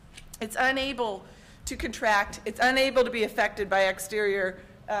it's unable to contract. It's unable to be affected by exterior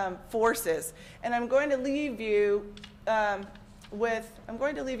forces. And I'm going to leave you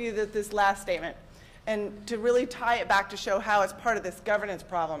this last statement, and to really tie it back to show how it's part of this governance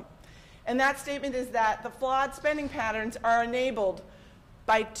problem. And that statement is that the flawed spending patterns are enabled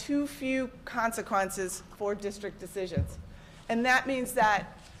by too few consequences for district decisions. And that means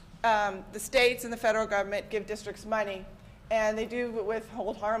that the states and the federal government give districts money, and they do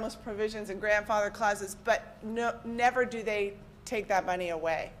withhold harmless provisions and grandfather clauses, but never do they take that money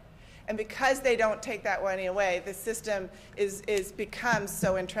away. And because they don't take that money away, the system becomes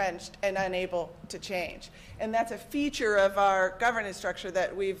so entrenched and unable to change. And that's a feature of our governance structure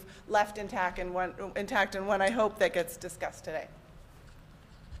that we've left intact and one I hope that gets discussed today.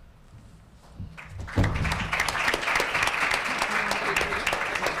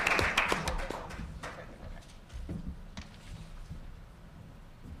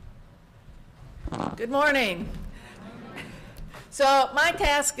 Good morning. So my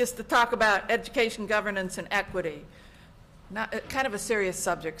task is to talk about education governance and equity. Kind of a serious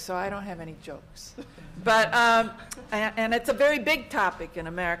subject, so I don't have any jokes. But, and it's a very big topic in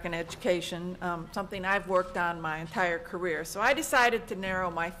American education, something I've worked on my entire career. So I decided to narrow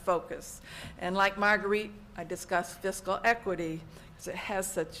my focus. And like Marguerite, I discussed fiscal equity because it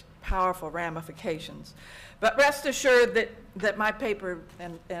has such powerful ramifications. But rest assured that my paper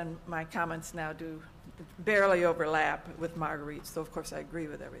and my comments now do barely overlap with Marguerite, so of course I agree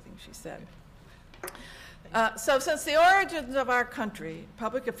with everything she said. So since the origins of our country,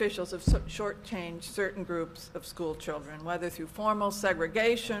 public officials have shortchanged certain groups of school children, whether through formal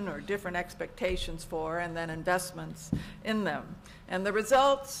segregation or different expectations for and then investments in them. And the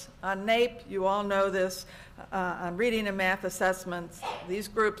results on NAEP, you all know this, on reading and math assessments, these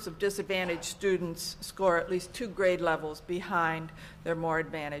groups of disadvantaged students score at least 2 grade levels behind their more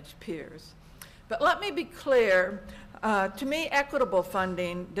advantaged peers. But let me be clear, to me, equitable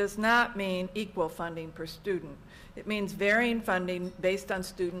funding does not mean equal funding per student. It means varying funding based on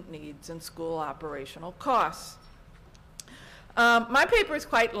student needs and school operational costs. My paper is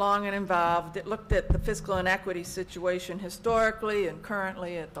quite long and involved. It looked at the fiscal inequity situation historically and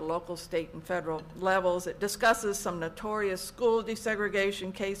currently at the local, state, and federal levels. It discusses some notorious school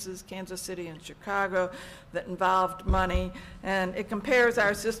desegregation cases, Kansas City and Chicago, that involved money, and it compares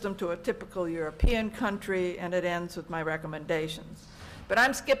our system to a typical European country, and it ends with my recommendations. But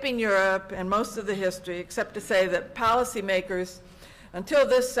I'm skipping Europe and most of the history, except to say that policymakers until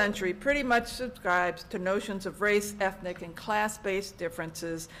this century pretty much subscribes to notions of race, ethnic, and class-based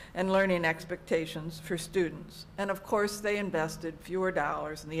differences and learning expectations for students. And of course, they invested fewer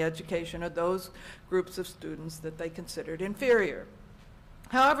dollars in the education of those groups of students that they considered inferior.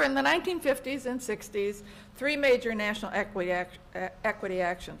 However, in the 1950s and 60s, three major national equity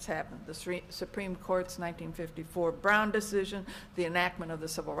actions happened. The Supreme Court's 1954 Brown decision, the enactment of the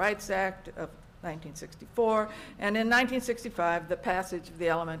Civil Rights Act of 1964, and in 1965, the passage of the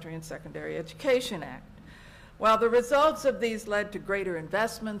Elementary and Secondary Education Act. While the results of these led to greater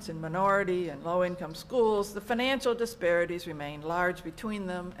investments in minority and low-income schools, the financial disparities remained large between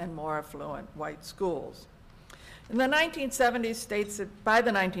them and more affluent white schools. In the 1970s, by the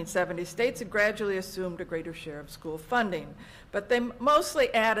 1970s, states had gradually assumed a greater share of school funding, but they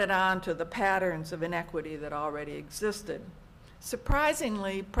mostly added on to the patterns of inequity that already existed.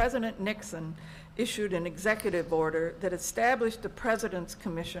 Surprisingly, President Nixon issued an executive order that established the President's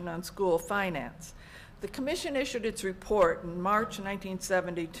Commission on School Finance. The commission issued its report in March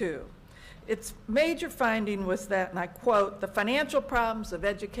 1972. Its major finding was that, and I quote, "The financial problems of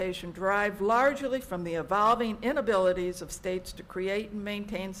education derive largely from the evolving inabilities of states to create and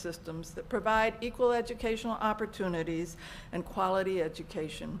maintain systems that provide equal educational opportunities and quality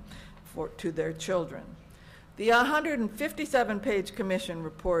education to their children." The 157-page commission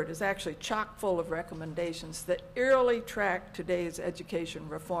report is actually chock full of recommendations that eerily track today's education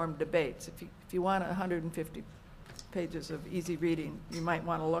reform debates. If you want 150 pages of easy reading, you might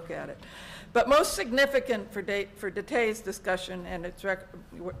want to look at it. But most significant for today's discussion and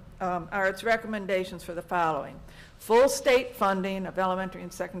are its recommendations for the following: full state funding of elementary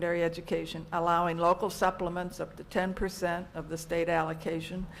and secondary education, allowing local supplements up to 10% of the state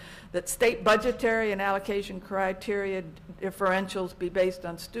allocation, that state budgetary and allocation criteria differentials be based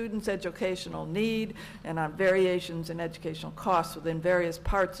on students' educational need and on variations in educational costs within various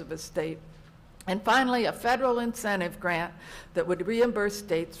parts of a state. And finally, a federal incentive grant that would reimburse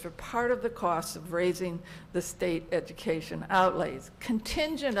states for part of the costs of raising the state education outlays,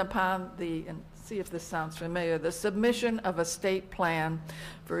 contingent upon the, and see if this sounds familiar, the submission of a state plan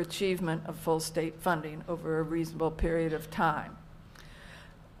for achievement of full state funding over a reasonable period of time.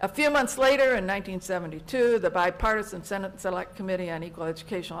 A few months later, in 1972, the bipartisan Senate Select Committee on Equal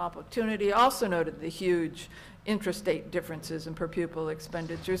Educational Opportunity also noted the huge intrastate differences in per pupil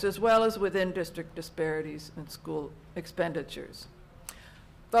expenditures, as well as within district disparities in school expenditures.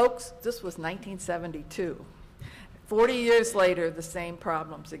 Folks, this was 1972. 40 years later, the same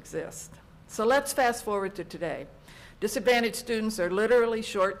problems exist. So let's fast forward to today. Disadvantaged students are literally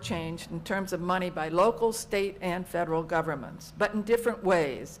shortchanged in terms of money by local, state, and federal governments, but in different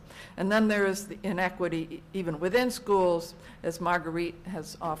ways. And then there is the inequity even within schools, as Marguerite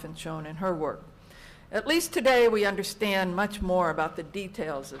has often shown in her work. At least today, we understand much more about the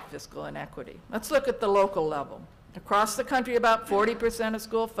details of fiscal inequity. Let's look at the local level. Across the country, about 40% of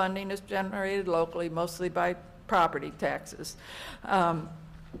school funding is generated locally, mostly by property taxes.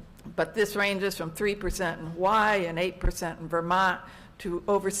 But this ranges from 3% in Hawaii and 8% in Vermont to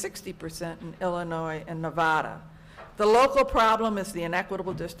over 60% in Illinois and Nevada. The local problem is the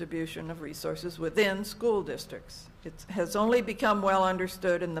inequitable distribution of resources within school districts. It has only become well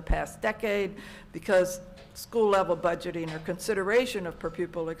understood in the past decade because school-level budgeting or consideration of per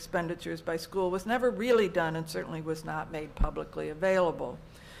pupil expenditures by school was never really done and certainly was not made publicly available.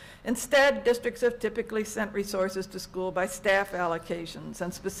 Instead, districts have typically sent resources to school by staff allocations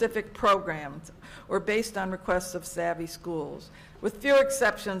and specific programs or based on requests of savvy schools. With few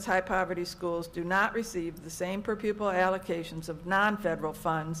exceptions, high-poverty schools do not receive the same per pupil allocations of non-federal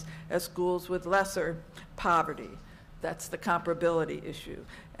funds as schools with lesser poverty. That's the comparability issue.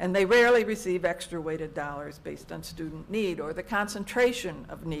 And they rarely receive extra weighted dollars based on student need or the concentration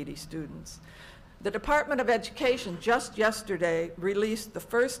of needy students. The Department of Education just yesterday released the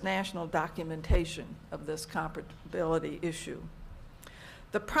first national documentation of this comparability issue.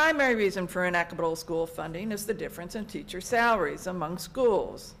 The primary reason for inequitable school funding is the difference in teacher salaries among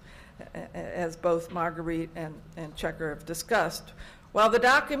schools, as both Marguerite and Checker have discussed. While the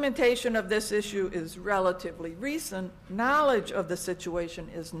documentation of this issue is relatively recent, knowledge of the situation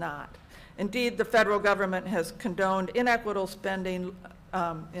is not. Indeed, the federal government has condoned inequitable spending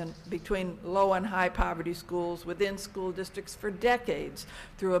between low and high poverty schools within school districts for decades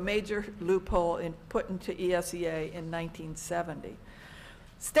through a major loophole put into ESEA in 1970.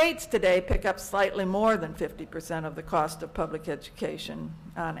 States today pick up slightly more than 50% of the cost of public education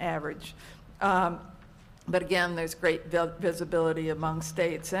on average. But again, there's great visibility among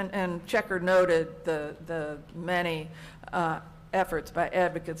states. And Checker noted the many efforts by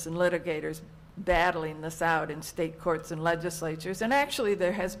advocates and litigators battling this out in state courts and legislatures. And actually,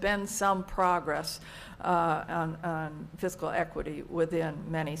 there has been some progress on fiscal equity within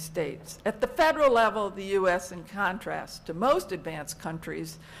many states. At the federal level, the U.S., in contrast to most advanced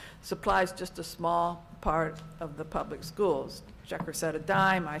countries, supplies just a small part of the public schools. Checker said a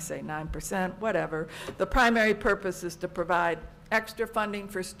dime, I say 9%, whatever. The primary purpose is to provide extra funding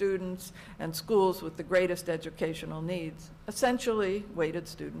for students and schools with the greatest educational needs, essentially weighted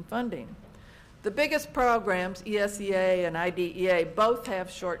student funding. The biggest programs, ESEA and IDEA, both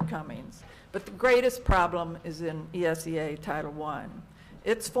have shortcomings, but the greatest problem is in ESEA Title I.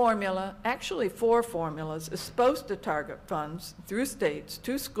 Its formula, actually 4 formulas, is supposed to target funds through states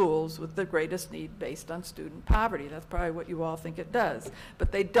to schools with the greatest need based on student poverty. That's probably what you all think it does.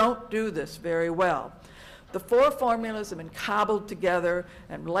 But they don't do this very well. The 4 formulas have been cobbled together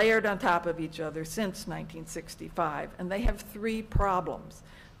and layered on top of each other since 1965, and they have 3 problems.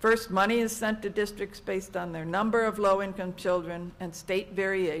 First, money is sent to districts based on their number of low-income children and state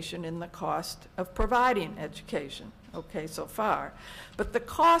variation in the cost of providing education. Okay, so far. But the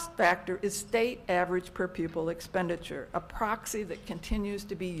cost factor is state average per pupil expenditure, a proxy that continues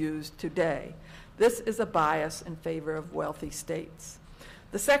to be used today. This is a bias in favor of wealthy states.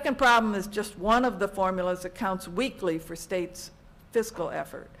 The second problem is just one of the formulas accounts weakly for states' fiscal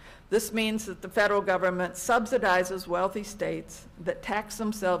effort. This means that the federal government subsidizes wealthy states that tax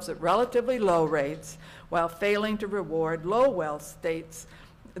themselves at relatively low rates while failing to reward low-wealth states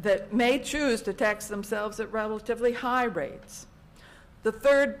that may choose to tax themselves at relatively high rates. The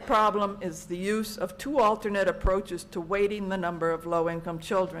third problem is the use of 2 alternate approaches to weighting the number of low-income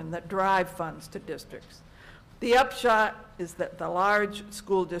children that drive funds to districts. The upshot is that the large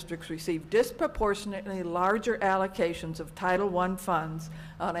school districts receive disproportionately larger allocations of Title I funds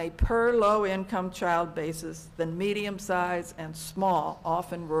on a per low-income child basis than medium-sized and small,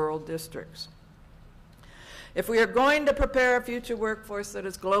 often rural districts. If we are going to prepare a future workforce that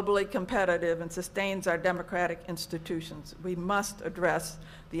is globally competitive and sustains our democratic institutions, we must address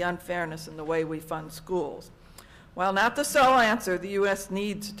the unfairness in the way we fund schools. While not the sole answer, the U.S.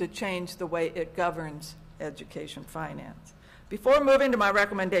 needs to change the way it governs education finance. Before moving to my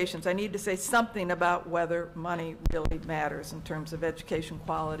recommendations, I need to say something about whether money really matters in terms of education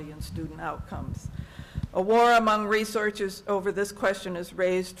quality and student outcomes. A war among researchers over this question has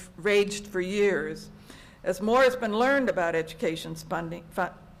raged for years. As more has been learned about education spending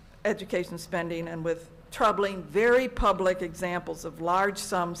and with troubling, very public examples of large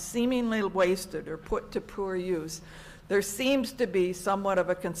sums seemingly wasted or put to poor use, there seems to be somewhat of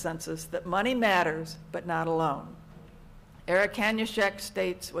a consensus that money matters, but not alone. Eric Hanyashek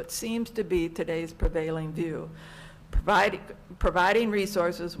states what seems to be today's prevailing view. Providing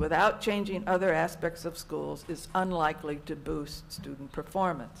resources without changing other aspects of schools is unlikely to boost student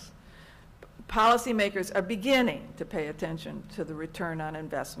performance. Policymakers are beginning to pay attention to the return on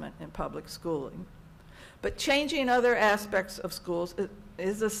investment in public schooling. But changing other aspects of schools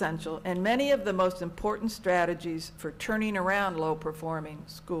is essential, and many of the most important strategies for turning around low-performing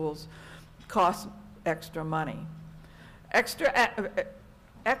schools cost extra money.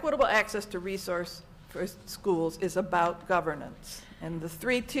 Equitable access to resource for schools is about governance, and the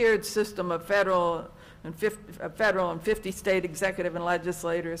 3-tiered system of federal and 50 state executive and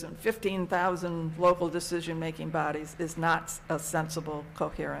legislators and 15,000 local decision-making bodies is not a sensible,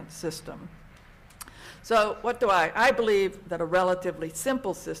 coherent system. So what do I believe that a relatively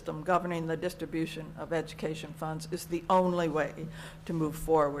simple system governing the distribution of education funds is the only way to move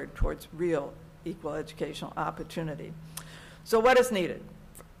forward towards real equal educational opportunity. So what is needed?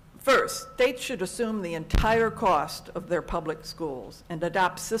 First, states should assume the entire cost of their public schools and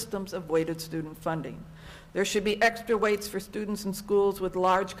adopt systems of weighted student funding. There should be extra weights for students in schools with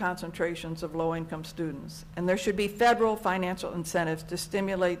large concentrations of low-income students, and there should be federal financial incentives to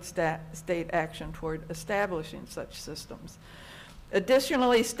stimulate state action toward establishing such systems.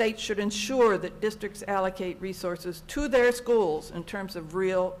 Additionally, states should ensure that districts allocate resources to their schools in terms of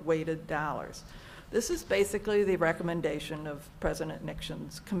real weighted dollars. This is basically the recommendation of President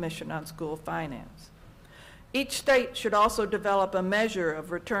Nixon's Commission on School Finance. Each state should also develop a measure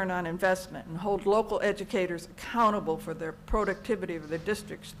of return on investment and hold local educators accountable for their productivity of their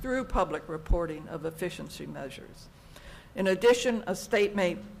districts through public reporting of efficiency measures. In addition, a state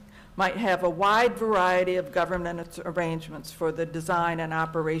might have a wide variety of government arrangements for the design and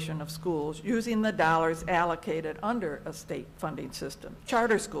operation of schools using the dollars allocated under a state funding system.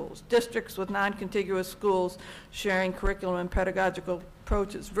 Charter schools, districts with non-contiguous schools sharing curriculum and pedagogical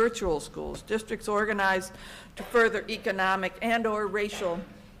approaches, virtual schools, districts organized to further economic and/or racial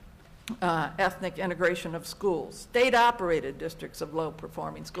ethnic integration of schools, state-operated districts of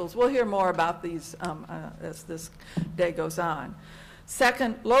low-performing schools. We'll hear more about these as this day goes on.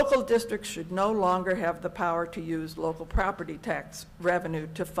 Second, local districts should no longer have the power to use local property tax revenue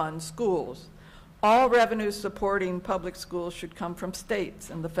to fund schools. All revenues supporting public schools should come from states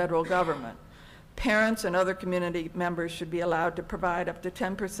and the federal government. Parents and other community members should be allowed to provide up to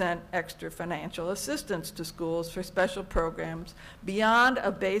 10% extra financial assistance to schools for special programs beyond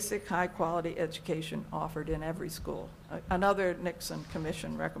a basic high-quality education offered in every school, another Nixon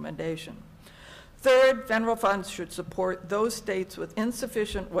Commission recommendation. Third, federal funds should support those states with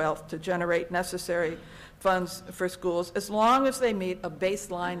insufficient wealth to generate necessary funds for schools as long as they meet a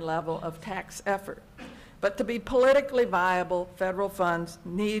baseline level of tax effort. But to be politically viable, federal funds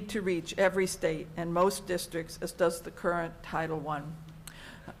need to reach every state and most districts, as does the current Title I.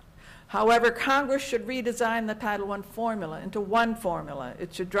 However, Congress should redesign the Title I formula into one formula.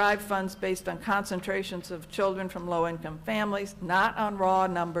 It should drive funds based on concentrations of children from low-income families, not on raw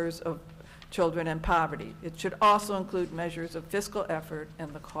numbers of children in poverty. It should also include measures of fiscal effort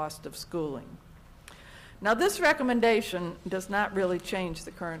and the cost of schooling. Now, this recommendation does not really change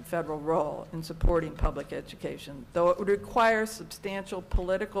the current federal role in supporting public education, though it would require substantial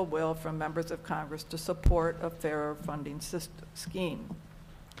political will from members of Congress to support a fairer funding scheme.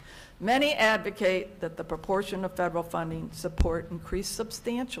 Many advocate that the proportion of federal funding support increase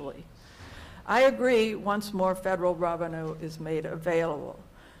substantially. I agree once more federal revenue is made available.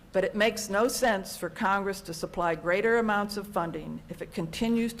 But it makes no sense for Congress to supply greater amounts of funding if it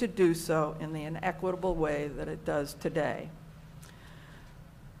continues to do so in the inequitable way that it does today.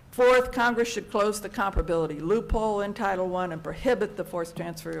 Fourth, Congress should close the comparability loophole in Title I and prohibit the forced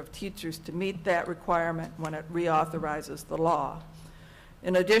transfer of teachers to meet that requirement when it reauthorizes the law.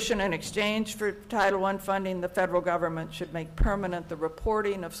 In addition, in exchange for Title I funding, the federal government should make permanent the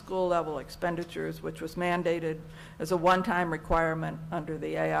reporting of school-level expenditures, which was mandated as a one-time requirement under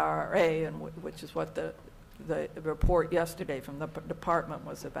the ARRA, and which is what the report yesterday from the department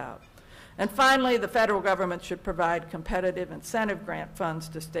was about. And finally, the federal government should provide competitive incentive grant funds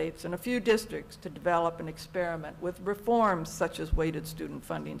to states and a few districts to develop and experiment with reforms such as weighted student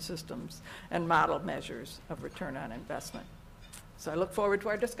funding systems and model measures of return on investment. So I look forward to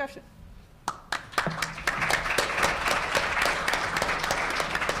our discussion.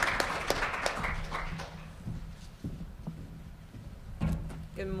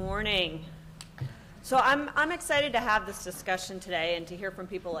 Good morning. So I'm excited to have this discussion today and to hear from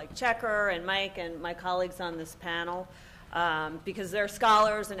people like Checker and Mike and my colleagues on this panel because they're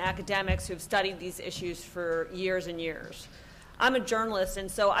scholars and academics who've studied these issues for years and years. I'm a journalist, and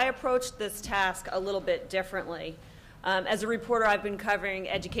so I approached this task a little bit differently. As a reporter, I've been covering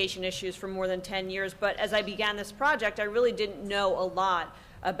education issues for more than 10 years, but as I began this project, I really didn't know a lot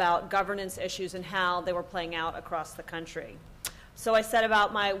about governance issues and how they were playing out across the country. So I set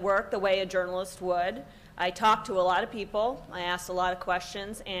about my work the way a journalist would. I talked to a lot of people, I asked a lot of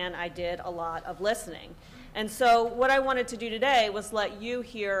questions, and I did a lot of listening. And so what I wanted to do today was let you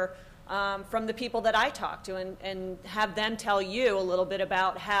hear from the people that I talked to and have them tell you a little bit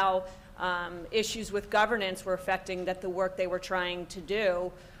about how issues with governance were affecting the work they were trying to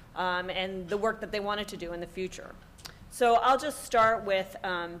do and the work that they wanted to do in the future. So I'll just start with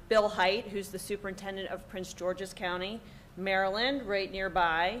Bill Hite, who's the superintendent of Prince George's County, Maryland, right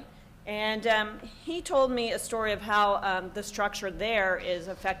nearby. And he told me a story of how the structure there is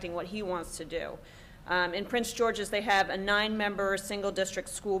affecting what he wants to do. In Prince George's, they have a 9-member single district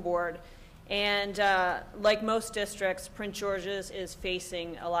school board. And like most districts, Prince George's is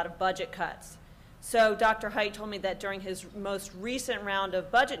facing a lot of budget cuts. So Dr. Hite told me that during his most recent round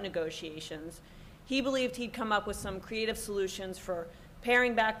of budget negotiations, he believed he'd come up with some creative solutions for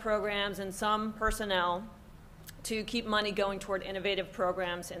paring back programs and some personnel to keep money going toward innovative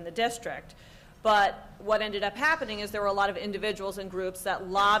programs in the district. But what ended up happening is there were a lot of individuals and groups that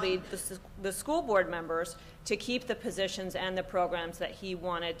lobbied the school board members to keep the positions and the programs that he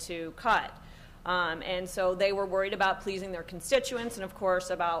wanted to cut. And so they were worried about pleasing their constituents and, of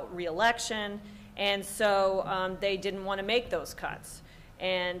course, about re-election. And so they didn't want to make those cuts.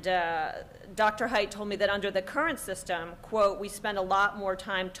 And Dr. Haidt told me that under the current system, quote, we spend a lot more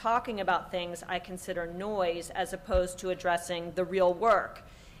time talking about things I consider noise as opposed to addressing the real work.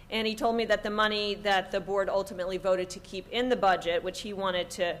 And he told me that the money that the board ultimately voted to keep in the budget, which he wanted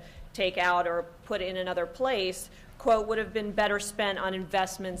to take out or put in another place, quote, would have been better spent on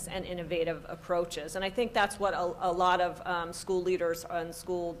investments and innovative approaches. And I think that's what a lot of school leaders and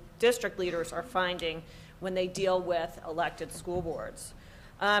school district leaders are finding when they deal with elected school boards.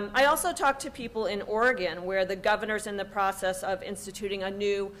 I also talked to people in Oregon where the governor's in the process of instituting a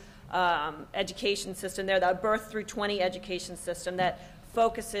new education system there, the birth through 20 education system that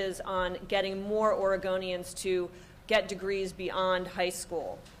focuses on getting more Oregonians to get degrees beyond high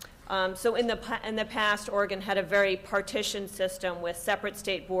school. So in the past, Oregon had a very partitioned system with separate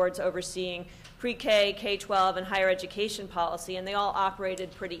state boards overseeing pre-K, K-12, and higher education policy, and they all operated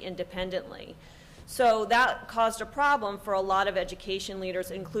pretty independently. So that caused a problem for a lot of education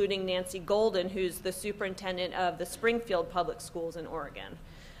leaders, including Nancy Golden, who's the superintendent of the Springfield Public Schools in Oregon.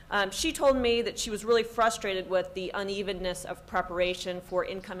 She told me that she was really frustrated with the unevenness of preparation for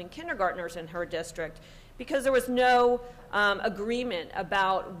incoming kindergartners in her district because there was no agreement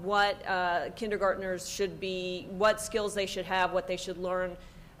about what kindergartners should be, what skills they should have, what they should learn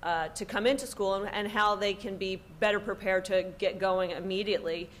to come into school, and how they can be better prepared to get going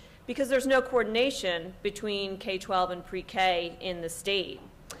immediately, because there's no coordination between K-12 and pre-K in the state.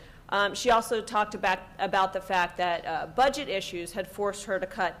 She also talked about the fact that budget issues had forced her to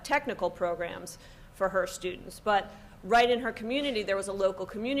cut technical programs for her students. But right in her community, there was a local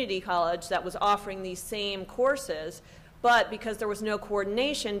community college that was offering these same courses, but because there was no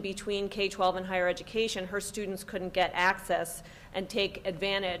coordination between K-12 and higher education, her students couldn't get access and take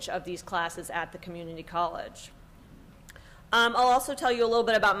advantage of these classes at the community college. I'll also tell you a little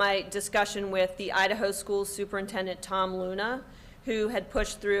bit about my discussion with the Idaho School Superintendent Tom Luna, who had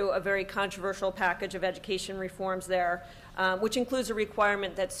pushed through a very controversial package of education reforms there, which includes a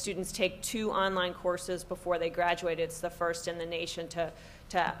requirement that students take 2 online courses before they graduate. It's the first in the nation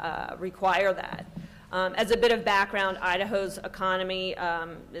to require that. As a bit of background, Idaho's economy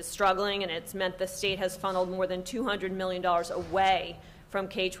is struggling, and it's meant the state has funneled more than $200 million away from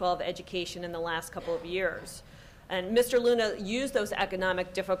K-12 education in the last couple of years. And Mr. Luna used those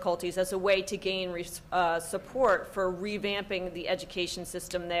economic difficulties as a way to gain support for revamping the education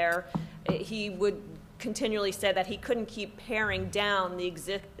system there. He would continually say that he couldn't keep paring down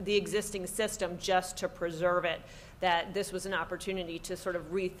the existing system just to preserve it, that this was an opportunity to sort of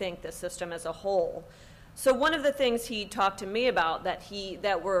rethink the system as a whole. So one of the things he talked to me about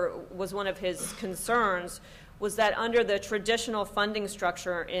was one of his concerns was that under the traditional funding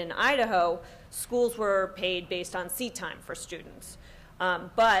structure in Idaho, schools were paid based on seat time for students.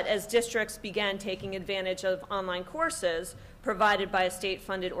 But as districts began taking advantage of online courses provided by a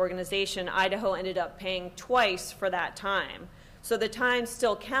state-funded organization, Idaho ended up paying twice for that time. So the time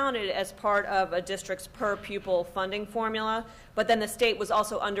still counted as part of a district's per-pupil funding formula, but then the state was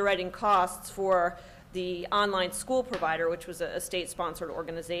also underwriting costs for the online school provider, which was a state-sponsored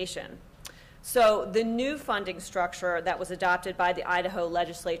organization. So the new funding structure that was adopted by the Idaho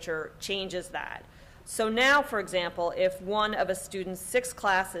legislature changes that. So now, for example, if one of a student's 6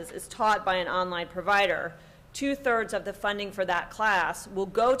 classes is taught by an online provider, 2/3 of the funding for that class will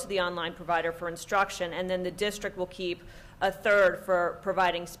go to the online provider for instruction, and then the district will keep 1/3 for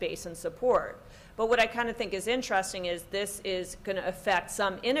providing space and support. But what I kind of think is interesting is this is going to affect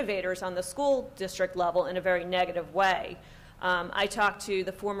some innovators on the school district level in a very negative way. I talked to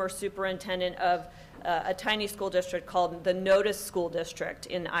the former superintendent of a tiny school district called the Notice School District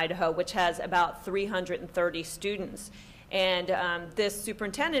in Idaho, which has about 330 students. And this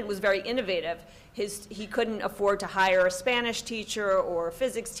superintendent was very innovative. He couldn't afford to hire a Spanish teacher or a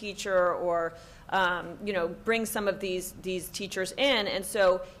physics teacher or bring some of these teachers in. And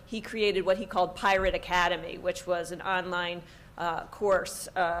so he created what he called Pirate Academy, which was an online course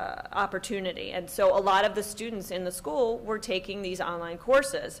opportunity. And so a lot of the students in the school were taking these online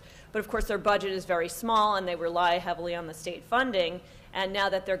courses. But of course their budget is very small and they rely heavily on the state funding. And now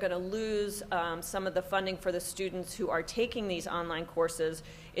that they're going to lose some of the funding for the students who are taking these online courses,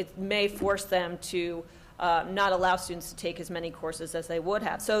 it may force them to not allow students to take as many courses as they would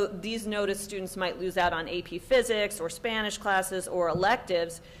have. So these Notice students might lose out on AP Physics or Spanish classes or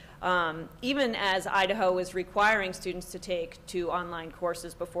electives, even as Idaho is requiring students to take 2 online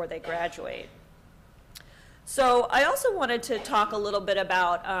courses before they graduate. So I also wanted to talk a little bit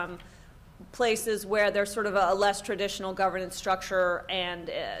about places where there's sort of a less traditional governance structure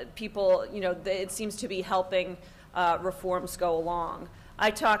and people, it seems to be helping reforms go along. I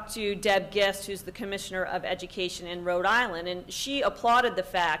talked to Deb Gist, who's the Commissioner of Education in Rhode Island, and she applauded the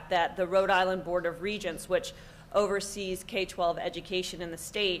fact that the Rhode Island Board of Regents, which oversees K-12 education in the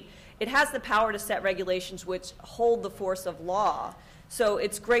state, it has the power to set regulations which hold the force of law. So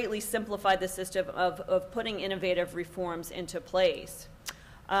it's greatly simplified the system of putting innovative reforms into place.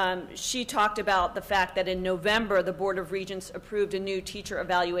 She talked about the fact that in November, the Board of Regents approved a new teacher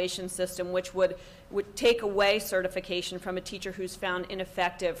evaluation system which would take away certification from a teacher who's found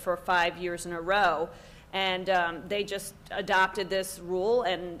ineffective for 5 years in a row. And they just adopted this rule,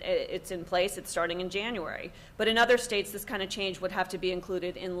 and it's in place. It's starting in January. But in other states, this kind of change would have to be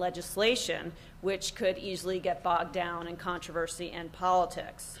included in legislation, which could easily get bogged down in controversy and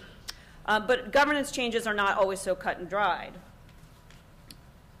politics. But governance changes are not always so cut and dried.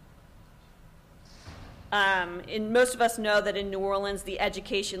 Most of us know that in New Orleans, the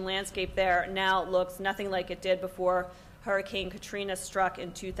education landscape there now looks nothing like it did before Hurricane Katrina struck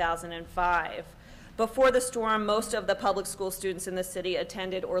in 2005. Before the storm, most of the public school students in the city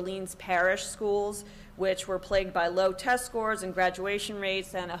attended Orleans Parish schools, which were plagued by low test scores and graduation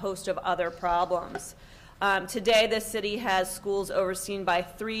rates and a host of other problems. Today, the city has schools overseen by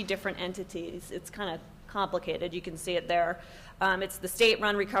 3 different entities. It's kind of complicated. You can see it there. It's the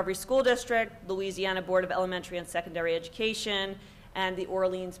state-run Recovery School District, Louisiana Board of Elementary and Secondary Education, and the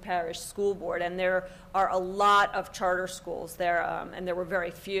Orleans Parish School Board. And there are a lot of charter schools there, and there were very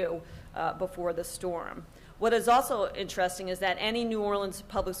few before the storm. What is also interesting is that any New Orleans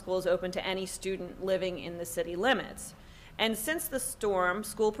public school is open to any student living in the city limits. And since the storm,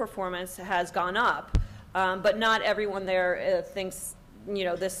 school performance has gone up, but not everyone there thinks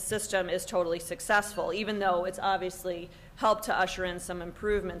this system is totally successful, even though it's obviously helped to usher in some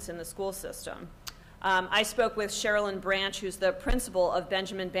improvements in the school system. I spoke with Sherilyn Branch, who's the principal of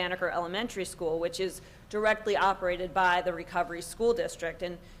Benjamin Banneker Elementary School, which is directly operated by the Recovery School District,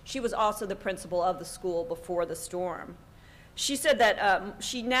 and she was also the principal of the school before the storm. She said that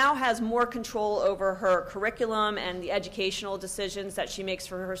she now has more control over her curriculum and the educational decisions that she makes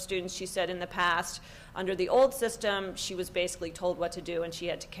for her students. She said in the past, under the old system, she was basically told what to do and she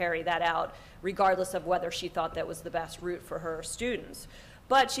had to carry that out, regardless of whether she thought that was the best route for her students.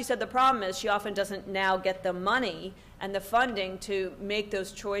 But she said the problem is she often doesn't now get the money and the funding to make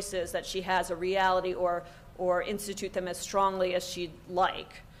those choices that she has a reality or institute them as strongly as she'd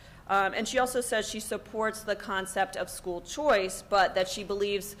like. And she also says she supports the concept of school choice, but that she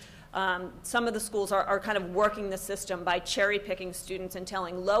believes some of the schools are kind of working the system by cherry-picking students and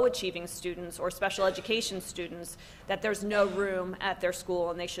telling low-achieving students or special education students that there's no room at their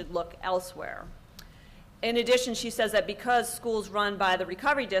school and they should look elsewhere. In addition, she says that because schools run by the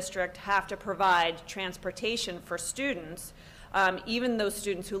Recovery District have to provide transportation for students, even those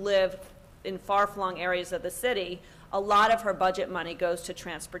students who live in far-flung areas of the city, a lot of her budget money goes to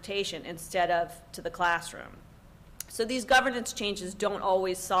transportation instead of to the classroom. So these governance changes don't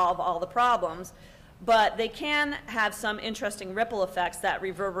always solve all the problems, but they can have some interesting ripple effects that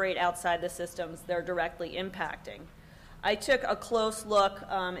reverberate outside the systems they're directly impacting. I took a close look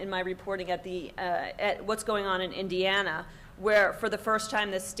in my reporting at what's going on in Indiana, where for the first time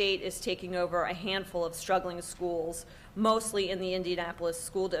the state is taking over a handful of struggling schools, mostly in the Indianapolis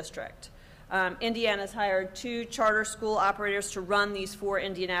School District. Indiana's hired 2 charter school operators to run these 4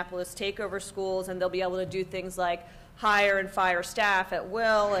 Indianapolis takeover schools, and they'll be able to do things like hire and fire staff at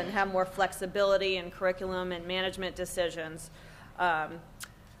will and have more flexibility in curriculum and management decisions. And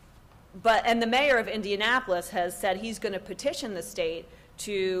the mayor of Indianapolis has said he's going to petition the state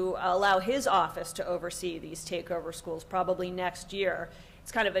to allow his office to oversee these takeover schools probably next year.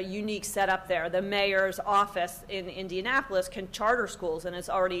 It's kind of a unique setup there. The mayor's office in Indianapolis can charter schools and is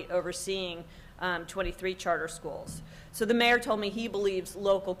already overseeing 23 charter schools. So the mayor told me he believes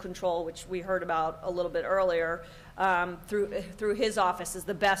local control, which we heard about a little bit earlier, through his office is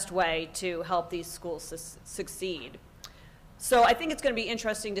the best way to help these schools succeed. So I think it's going to be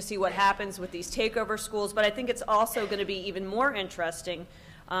interesting to see what happens with these takeover schools, but I think it's also going to be even more interesting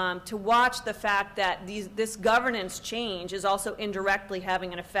to watch the fact that this governance change is also indirectly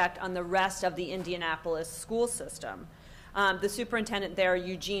having an effect on the rest of the Indianapolis school system. The superintendent there,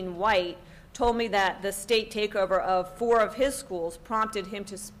 Eugene White, told me that the state takeover of 4 of his schools prompted him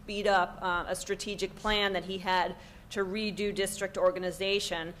to speed up a strategic plan that he had to redo district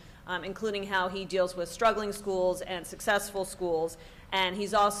organization, including how he deals with struggling schools and successful schools. And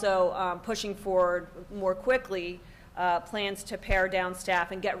he's also pushing forward more quickly plans to pare down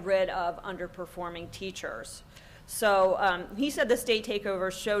staff and get rid of underperforming teachers. So he said the state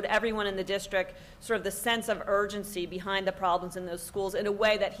takeover showed everyone in the district sort of the sense of urgency behind the problems in those schools in a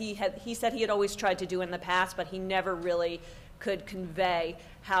way that he said he had always tried to do in the past, but he never really could convey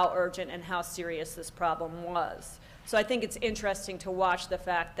how urgent and how serious this problem was. So I think it's interesting to watch the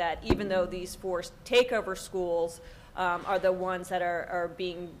fact that even though these forced takeover schools are the ones that are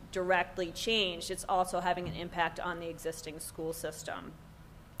being directly changed, it's also having an impact on the existing school system.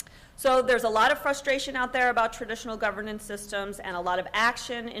 So there's a lot of frustration out there about traditional governance systems and a lot of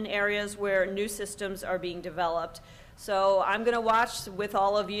action in areas where new systems are being developed. So I'm going to watch with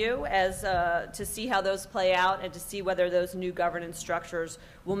all of you as to see how those play out and to see whether those new governance structures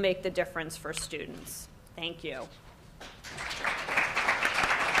will make the difference for students. Thank you.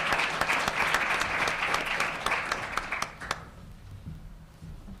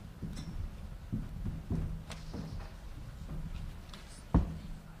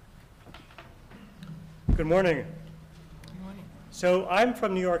 Good morning. Good morning. So I'm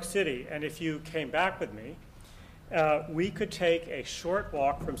from New York City, and if you came back with me, we could take a short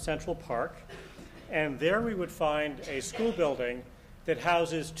walk from Central Park, and there we would find a school building that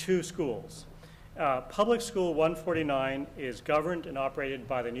houses two schools. Public School 149 is governed and operated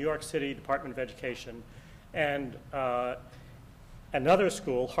by the New York City Department of Education, and another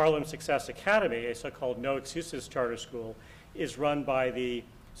school, Harlem Success Academy, a so-called no excuses charter school, is run by the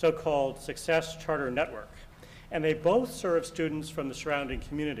so-called Success Charter Network. And they both serve students from the surrounding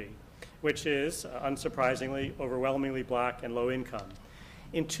community, which is, unsurprisingly, overwhelmingly black and low income.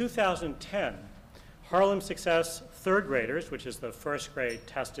 In 2010, Harlem Success third graders, which is the first grade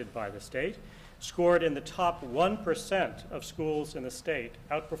tested by the state, scored in the top 1% of schools in the state,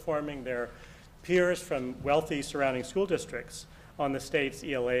 outperforming their peers from wealthy surrounding school districts on the state's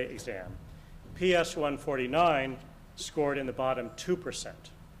ELA exam. PS 149 scored in the bottom 2%.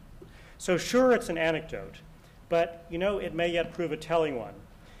 So sure, it's an anecdote, but you know, it may yet prove a telling one.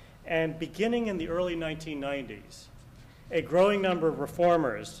 And beginning in the early 1990s, a growing number of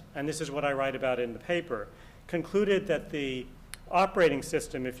reformers, and this is what I write about in the paper, concluded that the operating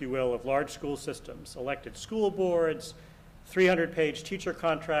system, if you will, of large school systems, elected school boards, 300-page teacher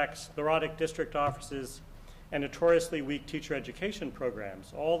contracts, sclerotic district offices, and notoriously weak teacher education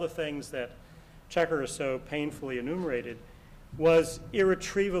programs, all the things that Checker so painfully enumerated, was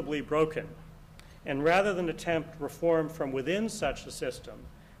irretrievably broken. And rather than attempt reform from within such a system,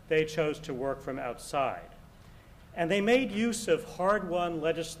 they chose to work from outside. And they made use of hard-won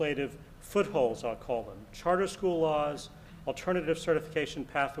legislative footholds, I'll call them, charter school laws, alternative certification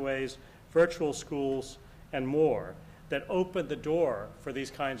pathways, virtual schools, and more, that opened the door for these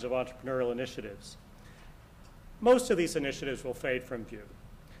kinds of entrepreneurial initiatives. Most of these initiatives will fade from view,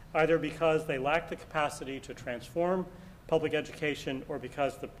 either because they lack the capacity to transform public education or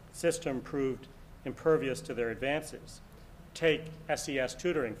because the system proved impervious to their advances. Take SES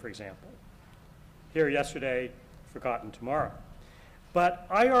tutoring, for example. Here yesterday, forgotten tomorrow. But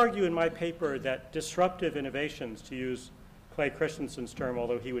I argue in my paper that disruptive innovations, to use Clay Christensen's term,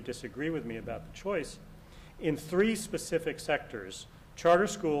 although he would disagree with me about the choice, in three specific sectors, charter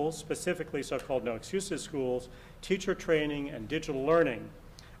schools, specifically so-called no excuses schools, teacher training, and digital learning,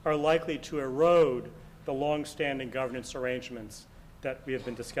 are likely to erode the long-standing governance arrangements that we have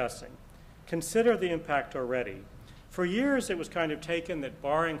been discussing. Consider the impact already. For years, it was kind of taken that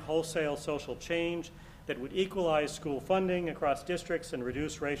barring wholesale social change that would equalize school funding across districts and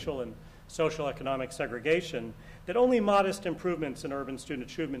reduce racial and social economic segregation, that only modest improvements in urban student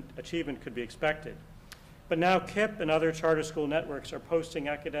achievement could be expected. But now KIPP and other charter school networks are posting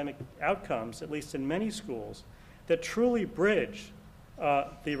academic outcomes, at least in many schools, that truly bridge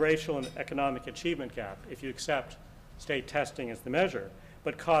the racial and economic achievement gap, if you accept state testing as the measure,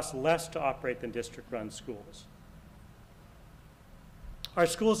 but cost less to operate than district-run schools. Our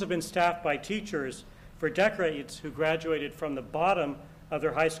schools have been staffed by teachers for decades who graduated from the bottom of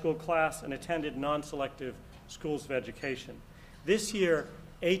their high school class and attended non-selective schools of education. This year,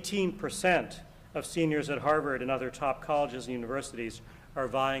 18% of seniors at Harvard and other top colleges and universities are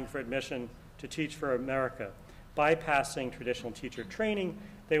vying for admission to Teach for America. Bypassing traditional teacher training,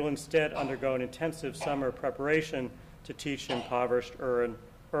 they will instead undergo an intensive summer preparation to teach impoverished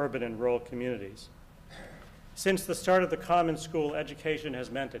urban and rural communities. Since the start of the Common School, education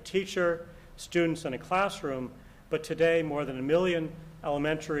has meant a teacher, students, and a classroom, but today more than 1 million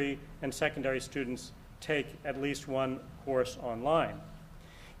elementary and secondary students take at least one course online.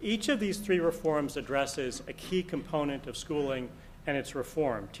 Each of these three reforms addresses a key component of schooling and its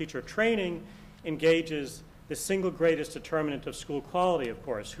reform. Teacher training engages the single greatest determinant of school quality, of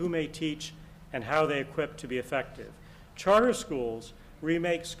course, who may teach and how they equip to be effective. Charter schools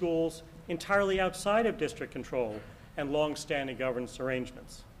remake schools entirely outside of district control and long-standing governance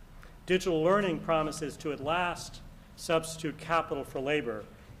arrangements. Digital learning promises to at last substitute capital for labor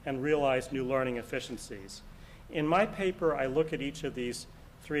and realize new learning efficiencies. In my paper, I look at each of these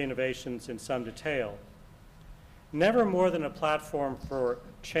three innovations in some detail. Never more than a platform for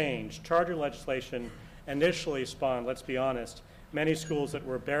change, charter legislation initially spawned, let's be honest, many schools that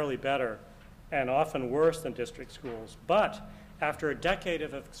were barely better and often worse than district schools. But after a decade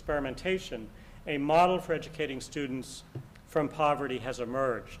of experimentation, a model for educating students from poverty has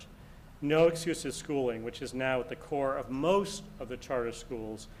emerged. No excuses schooling, which is now at the core of most of the charter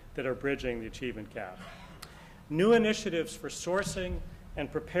schools that are bridging the achievement gap. New initiatives for sourcing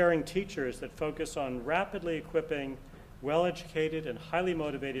and preparing teachers that focus on rapidly equipping well-educated and highly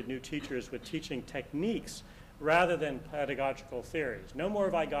motivated new teachers with teaching techniques rather than pedagogical theories. No more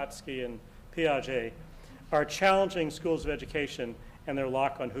Vygotsky and Piaget are challenging schools of education and their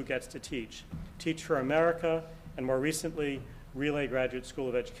lock on who gets to teach. Teach for America, and more recently, Relay Graduate School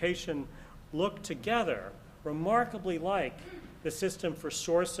of Education, look together remarkably like the system for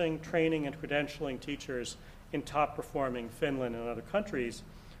sourcing, training, and credentialing teachers in top-performing Finland and other countries,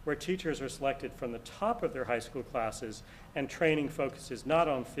 where teachers are selected from the top of their high school classes and training focuses not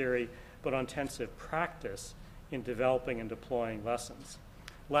on theory, but on intensive practice in developing and deploying lessons.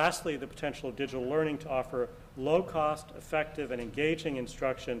 Lastly, the potential of digital learning to offer low-cost, effective, and engaging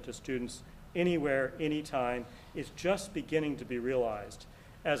instruction to students anywhere, anytime, is just beginning to be realized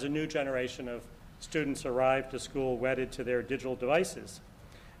as a new generation of students arrive to school wedded to their digital devices.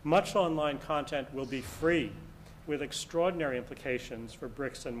 Much online content will be free, with extraordinary implications for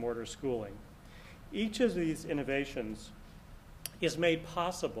bricks and mortar schooling. Each of these innovations is made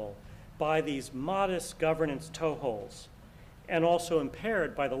possible by these modest governance toeholds and also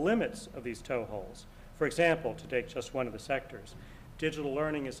impaired by the limits of these toeholds. For example, to take just one of the sectors, digital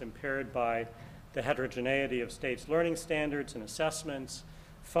learning is impaired by the heterogeneity of states' learning standards and assessments,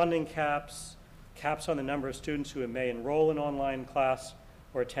 funding caps, caps on the number of students who may enroll in online class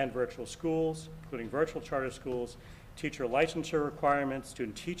or attend virtual schools, including virtual charter schools, teacher licensure requirements,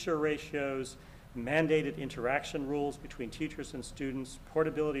 student-teacher ratios, mandated interaction rules between teachers and students,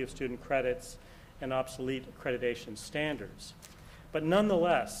 portability of student credits, and obsolete accreditation standards. But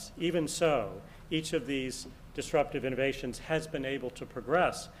nonetheless, even so, each of these disruptive innovations has been able to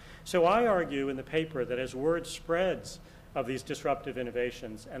progress. So I argue in the paper that as word spreads of these disruptive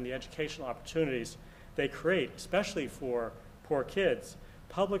innovations and the educational opportunities they create, especially for poor kids,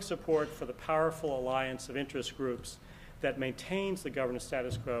 public support for the powerful alliance of interest groups that maintains the governance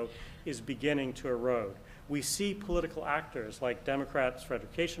status quo is beginning to erode. We see political actors like Democrats for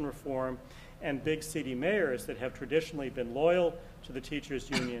Education Reform and big city mayors that have traditionally been loyal to the teachers'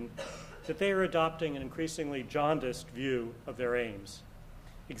 union, that they are adopting an increasingly jaundiced view of their aims.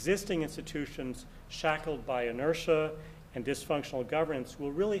 Existing institutions shackled by inertia and dysfunctional governance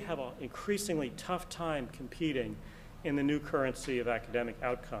will really have an increasingly tough time competing in the new currency of academic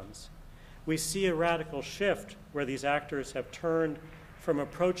outcomes. We see a radical shift where these actors have turned from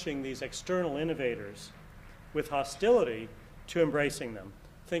approaching these external innovators with hostility to embracing them.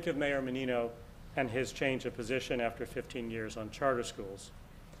 Think of Mayor Menino and his change of position after 15 years on charter schools.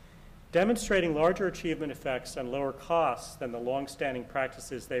 Demonstrating larger achievement effects and lower costs than the long-standing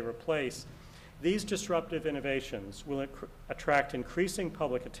practices they replace, these disruptive innovations will attract increasing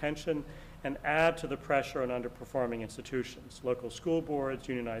public attention and add to the pressure on underperforming institutions, local school boards,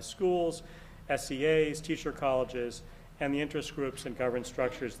 unionized schools, SEAs, teacher colleges, and the interest groups and governance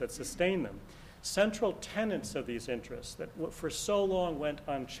structures that sustain them. Central tenets of these interests that for so long went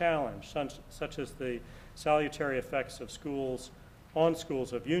unchallenged, such as the salutary effects of schools on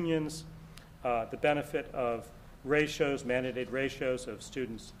schools of unions, the benefit of ratios, mandated ratios of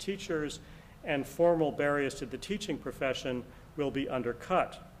students to teachers, and formal barriers to the teaching profession will be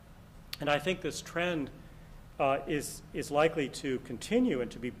undercut. And I think this trend is likely to continue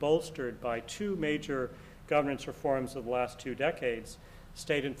and to be bolstered by two major governance reforms of the last 2 decades,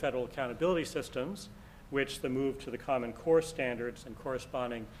 state and federal accountability systems, which the move to the Common Core standards and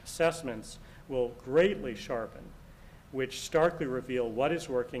corresponding assessments will greatly sharpen, which starkly reveal what is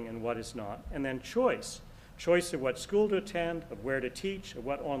working and what is not. And then choice of what school to attend, of where to teach, of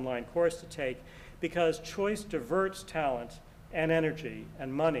what online course to take, because choice diverts talent and energy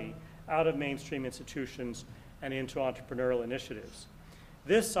and money out of mainstream institutions and into entrepreneurial initiatives.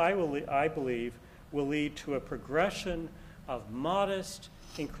 This, I believe, will lead to a progression of modest,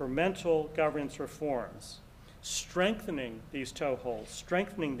 incremental governance reforms, strengthening these toeholds,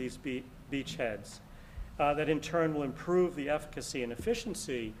 strengthening these beachheads, that in turn will improve the efficacy and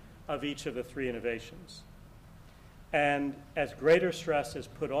efficiency of each of the 3 innovations. And as greater stress is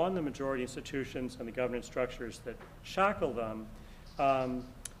put on the majority institutions and the governance structures that shackle them,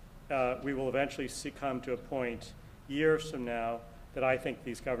 we will eventually come to a point years from now that I think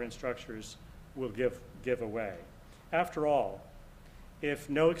these governance structures will give away. After all, if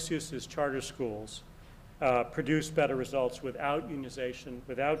no excuses charter schools produce better results without unionization,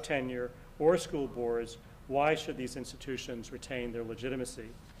 without tenure, or school boards, why should these institutions retain their legitimacy?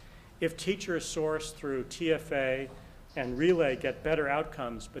 If teachers sourced through TFA and Relay get better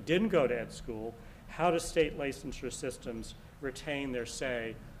outcomes but didn't go to ed school, how do state licensure systems retain their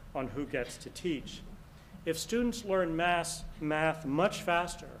say on who gets to teach? If students learn math much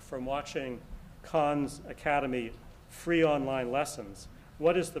faster from watching Khan's Academy free online lessons,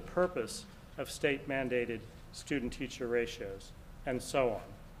 what is the purpose of state-mandated student-teacher ratios, and so on?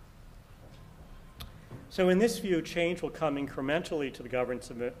 So in this view, change will come incrementally to the governance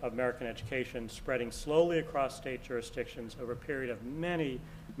of American education, spreading slowly across state jurisdictions over a period of many,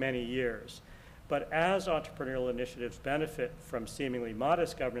 many years. But as entrepreneurial initiatives benefit from seemingly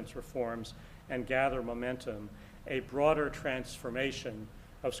modest governance reforms and gather momentum, a broader transformation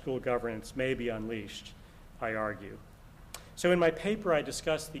of school governance may be unleashed, I argue. So in my paper, I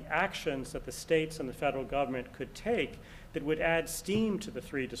discussed the actions that the states and the federal government could take that would add steam to the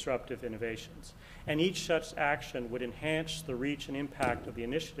three disruptive innovations. And each such action would enhance the reach and impact of the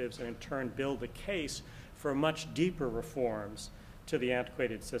initiatives and in turn build the case for much deeper reforms to the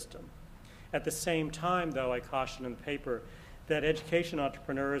antiquated system. At the same time, though, I caution in the paper that education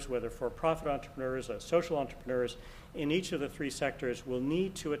entrepreneurs, whether for-profit entrepreneurs or social entrepreneurs, in each of the three sectors will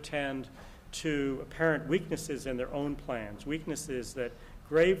need to attend to apparent weaknesses in their own plans, weaknesses that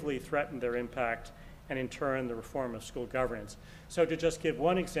gravely threaten their impact and in turn the reform of school governance. So to just give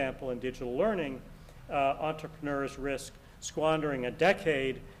one example, in digital learning, entrepreneurs risk squandering a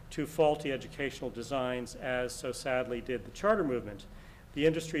decade to faulty educational designs, as so sadly did the charter movement. The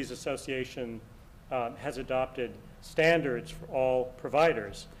Industries Association has adopted standards for all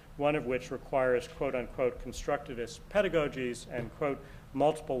providers, one of which requires quote-unquote constructivist pedagogies and quote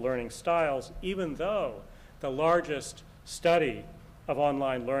multiple learning styles, even though the largest study of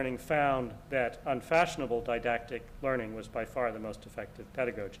online learning found that unfashionable didactic learning was by far the most effective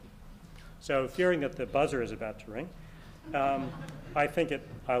pedagogy. So fearing that the buzzer is about to ring, I think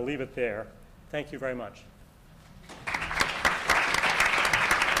I'll leave it there. Thank you very much.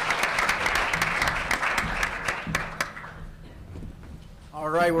 All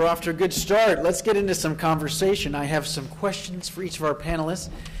right, we're off to a good start. Let's get into some conversation. I have some questions for each of our panelists.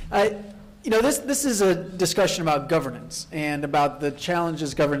 This is a discussion about governance and about the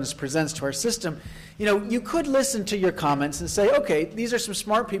challenges governance presents to our system. You could listen to your comments and say, okay, these are some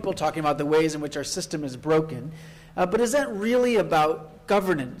smart people talking about the ways in which our system is broken, but is that really about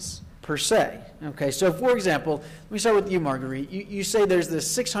governance per se? Okay, so for example, let me start with you, Marguerite. You say there's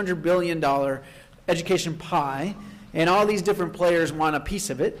this $600 billion education pie, and all these different players want a piece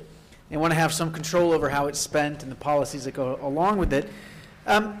of it. They want to have some control over how it's spent and the policies that go along with it.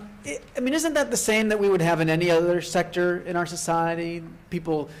 Isn't that the same that we would have in any other sector in our society?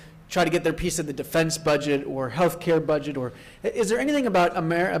 People try to get their piece of the defense budget or healthcare budget, or is there anything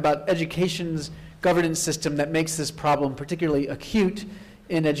about education's governance system that makes this problem particularly acute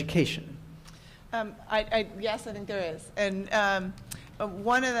in education? Yes, I think there is. And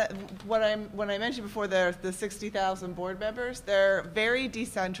one of the, when I mentioned before, the 60,000 board members, they're very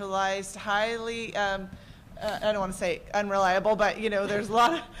decentralized, highly, I don't want to say unreliable, but there's a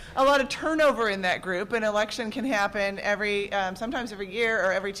lot of turnover in that group. An election can happen sometimes every year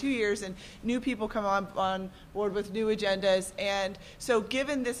or every 2 years, and new people come on board with new agendas. And so,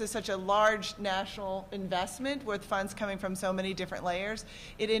 given this is such a large national investment with funds coming from so many different layers,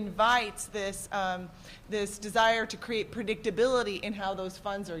 it invites this desire to create predictability in how those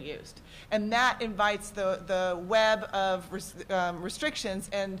funds are used, and that invites the web of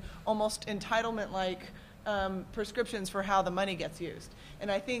restrictions and almost entitlement-like prescriptions for how the money gets used.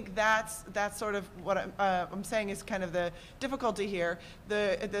 And I think that's sort of what I'm saying is kind of the difficulty here.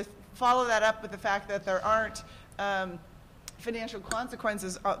 The follow that up with the fact that there aren't financial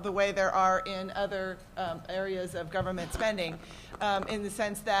consequences the way there are in other areas of government spending, in the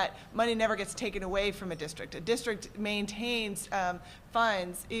sense that money never gets taken away from a district. A district maintains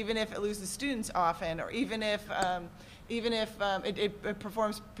funds even if it loses students often, or even if it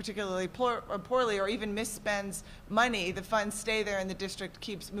performs particularly poorly or even misspends money, the funds stay there and the district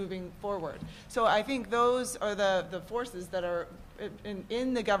keeps moving forward. So I think those are the forces that are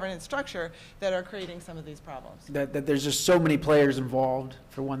in the governance structure that are creating some of these problems. That there's just so many players involved,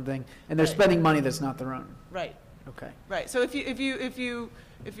 for one thing, and they're spending money that's not their own. Right. Okay. Right. So if you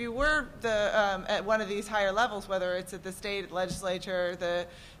if you were the, at one of these higher levels, whether it's at the state legislature, the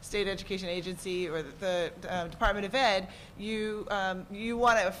state education agency, or the Department of Ed, you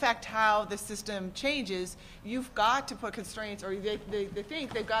want to affect how the system changes, you've got to put constraints, or they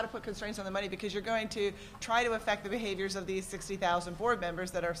think they've got to put constraints on the money, because you're going to try to affect the behaviors of these 60,000 board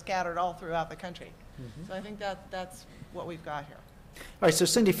members that are scattered all throughout the country. So I think that's what we've got here. All right, so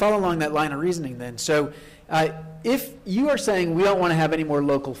Cindy, follow along that line of reasoning then. So if you are saying we don't want to have any more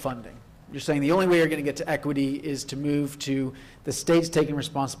local funding, you're saying the only way you're going to get to equity is to move to the states taking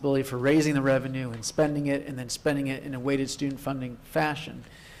responsibility for raising the revenue and spending it, and then spending it in a weighted student funding fashion.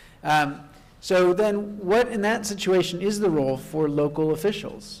 So then what in that situation is the role for local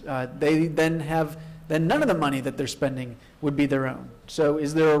officials? They then none of the money that they're spending would be their own. So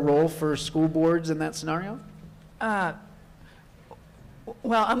is there a role for school boards in that scenario?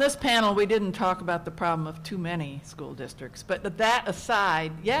 Well, on this panel, we didn't talk about the problem of too many school districts. But that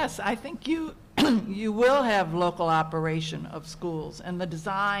aside, yes, I think you you will have local operation of schools and the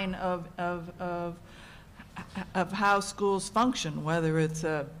design of how schools function, whether it's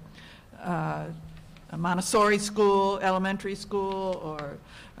a Montessori school, elementary school, or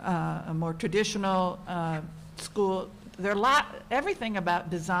a more traditional school. Everything about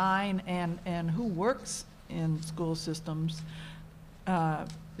design and who works in school systems,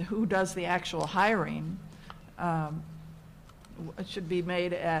 who does the actual hiring, should be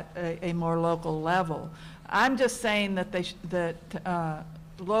made at a more local level. I'm just saying that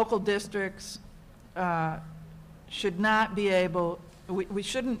local districts should not be able. We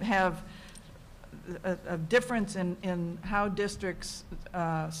shouldn't have a difference in how districts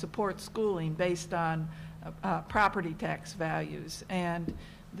support schooling based on property tax values, and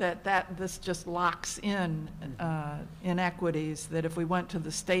this just locks in inequities that if we went to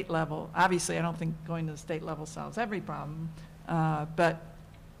the state level, obviously I don't think going to the state level solves every problem, but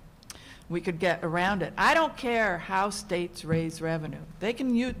we could get around it. I don't care how states raise revenue. They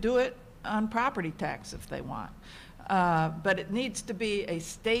can do it on property tax if they want, but it needs to be a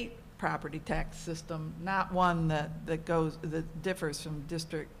state property tax system, not one that differs from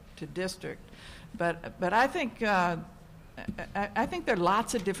district to district. But I think I think there are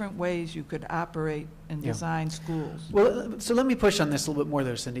lots of different ways you could operate and design schools. Well, so let me push on this a little bit more,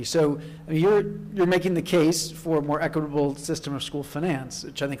 though, Cindy. So I mean, you're making the case for a more equitable system of school finance,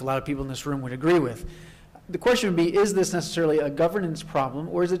 which I think a lot of people in this room would agree with. The question would be, is this necessarily a governance problem,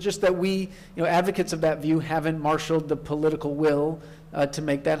 or is it just that we, advocates of that view, haven't marshaled the political will to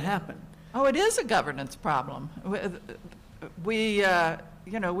make that happen? Oh, it is a governance problem. We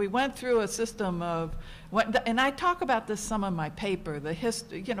went through a system of, and I talk about this some in my paper, the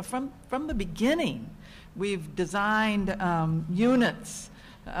history, from the beginning, we've designed units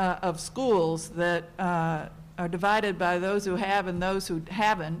of schools that are divided by those who have and those who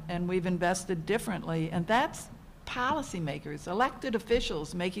haven't, and we've invested differently, and that's policymakers, elected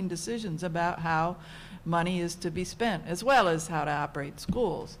officials making decisions about how money is to be spent, as well as how to operate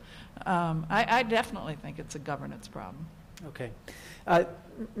schools. I definitely think it's a governance problem. Okay.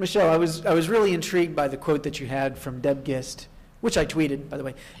 Michelle, I was really intrigued by the quote that you had from Deb Gist, which I tweeted, by the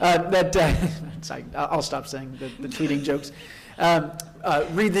way. Sorry, I'll stop saying the tweeting jokes.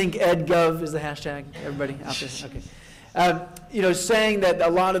 Rethink EdGov is the hashtag. Everybody out there? Okay. Saying that a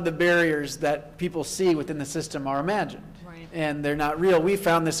lot of the barriers that people see within the system are imagined, right, and they're not real. We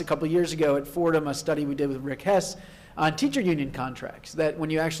found this a couple of years ago at Fordham, a study we did with Rick Hess on teacher union contracts, that when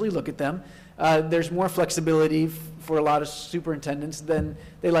you actually look at them, there's more flexibility for a lot of superintendents than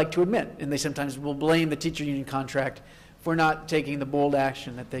they like to admit, and they sometimes will blame the teacher union contract for not taking the bold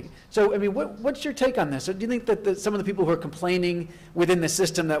action that they. So, I mean, what's your take on this? Do you think that some of the people who are complaining within the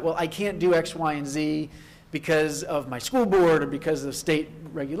system that, well, I can't do X, Y, and Z because of my school board or because of state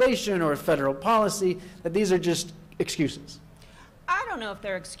regulation or federal policy, that these are just excuses? I don't know if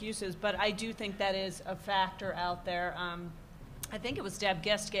they're excuses, but I do think that is a factor out there. I think it was Deb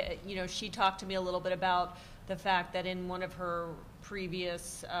Gist, she talked to me a little bit about the fact that in one of her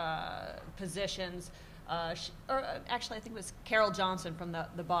previous positions, actually I think it was Carol Johnson from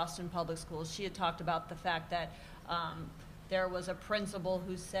the Boston Public Schools, she had talked about the fact that there was a principal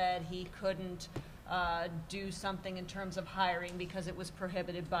who said he couldn't do something in terms of hiring because it was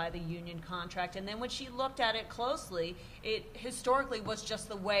prohibited by the union contract. And then when she looked at it closely, it historically was just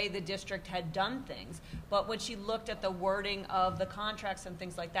the way the district had done things. But when she looked at the wording of the contracts and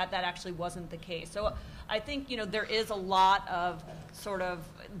things like that, that actually wasn't the case. So I think, there is a lot of sort of,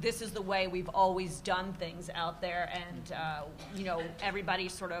 this is the way we've always done things out there, and, everybody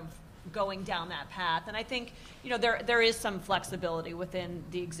sort of going down that path. And I think, there is some flexibility within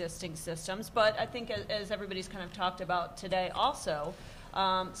the existing systems, but I think as everybody's kind of talked about today also,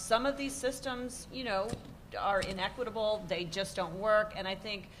 Some of these systems, you know, are inequitable. They just don't work. And I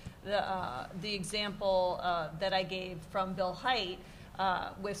think the example that I gave from Bill Haidt,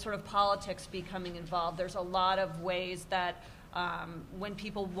 with sort of politics becoming involved, there's a lot of ways that when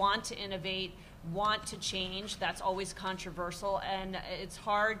people want to innovate, want to change, that's always controversial, and it's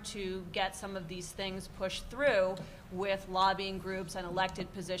hard to get some of these things pushed through with lobbying groups and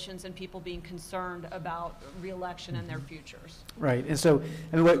elected positions and people being concerned about re-election and their futures. Right, and so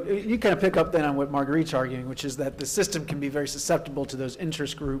I mean, what, you kind of pick up then on what Marguerite's arguing, which is that the system can be very susceptible to those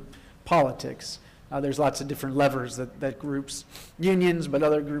interest group politics. There's lots of different levers that groups, unions, but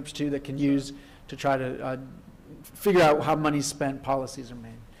other groups too, that can use to try to figure out how money's spent, policies are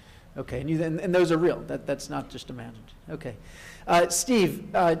made. Okay, and those are real. That's not just imagined. Okay. Steve,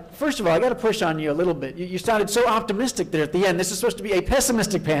 first of all, I got to push on you a little bit. You sounded so optimistic there at the end. This is supposed to be a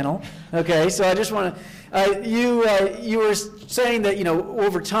pessimistic panel. Okay, so I just want to, you were saying that, you know,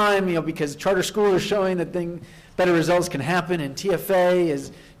 over time, you know, because charter schools are showing that better results can happen, and TFA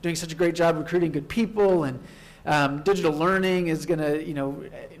is doing such a great job recruiting good people, and digital learning is going to, you know,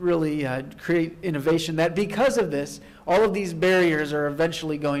 really create innovation, that because of this, all of these barriers are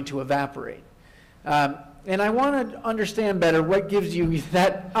eventually going to evaporate. And I want to understand better what gives you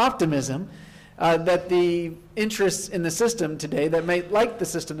that optimism that the interests in the system today that may like the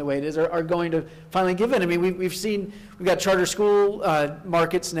system the way it is are going to finally give in. I mean, we've got charter school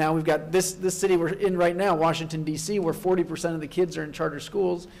markets now. We've got this city we're in right now, Washington, D.C., where 40% of the kids are in charter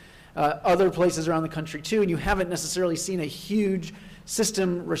schools. Other places around the country too, and you haven't necessarily seen a huge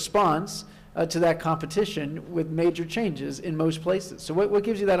system response to that competition with major changes in most places. So what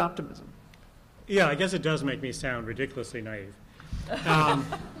gives you that optimism? Yeah, I guess it does make me sound ridiculously naive.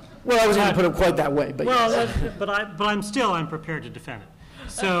 Well, I wasn't going to put it quite that way, but well, yes. but I'm prepared to defend it.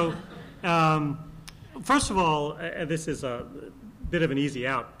 So, first of all, this is a bit of an easy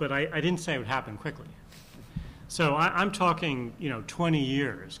out, but I didn't say it would happen quickly. So I'm talking, you know, 20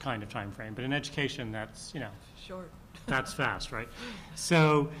 years kind of time frame, but in education, that's, you know, Short. That's fast, right?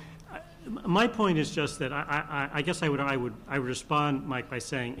 So my point is just that I guess I would respond, Mike, by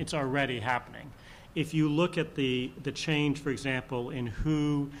saying it's already happening. If you look at the change, for example, in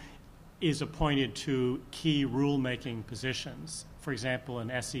who is appointed to key rulemaking positions, for example, in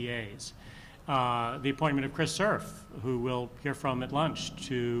SEAs, the appointment of Chris Cerf, who we'll hear from at lunch,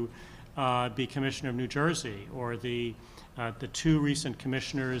 to be Commissioner of New Jersey, or the two recent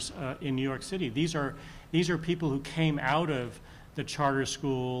commissioners in New York City. These are people who came out of the charter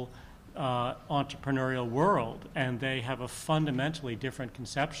school entrepreneurial world, and they have a fundamentally different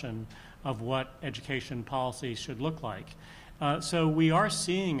conception of what education policy should look like. So we are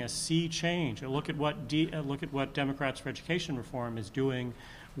seeing a sea change. Look at what Democrats for Education Reform is doing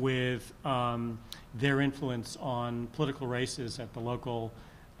with their influence on political races at the local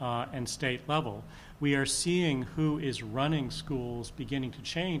and state level. We are seeing who is running schools beginning to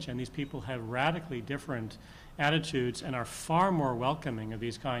change, and these people have radically different attitudes and are far more welcoming of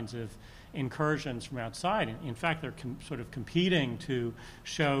these kinds of incursions from outside. In fact, they're sort of competing to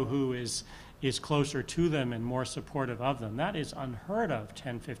show who is closer to them and more supportive of them. That is unheard of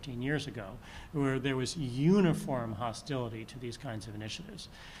 10, 15 years ago, where there was uniform hostility to these kinds of initiatives.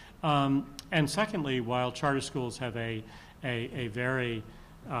 And secondly, while charter schools have a very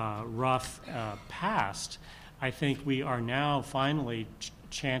rough past, I think we are now finally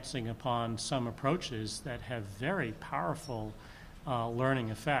chancing upon some approaches that have very powerful learning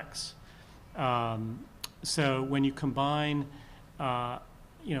effects. So when you combine,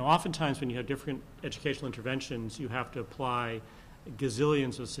 oftentimes when you have different educational interventions, you have to apply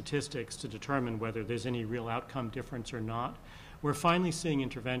gazillions of statistics to determine whether there's any real outcome difference or not. We're finally seeing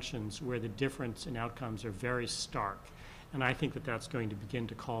interventions where the difference in outcomes are very stark. And I think that that's going to begin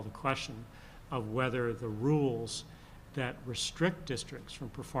to call the question of whether the rules that restrict districts from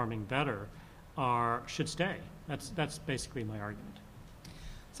performing better should stay. That's basically my argument.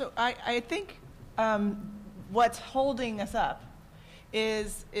 So I think what's holding us up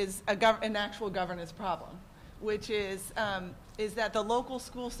is an actual governance problem, which is that the local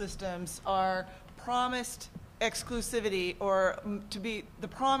school systems are promised exclusivity, or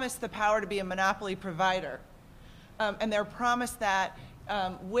the power to be a monopoly provider. And they're promised that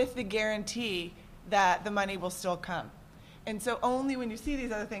with the guarantee that the money will still come. And so only when you see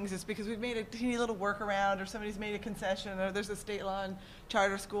these other things is because we've made a teeny little workaround, or somebody's made a concession, or there's a state law on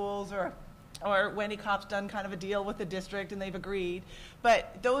charter schools, or Wendy Kopp's done kind of a deal with the district and they've agreed.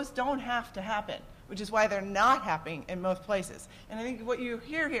 But those don't have to happen, which is why they're not happening in most places. And I think what you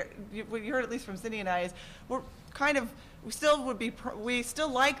hear here, what you heard at least from Cindy and I, is we still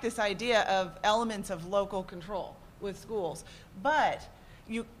like this idea of elements of local control with schools, but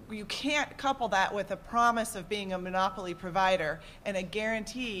you can't couple that with a promise of being a monopoly provider and a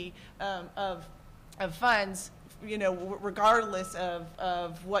guarantee of funds, regardless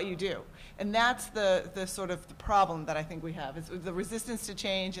of what you do. And that's the sort of the problem that I think we have, is the resistance to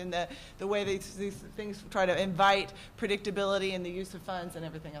change and the way these things try to invite predictability in the use of funds and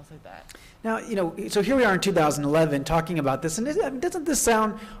everything else like that. Now, so here we are in 2011 talking about this, and doesn't this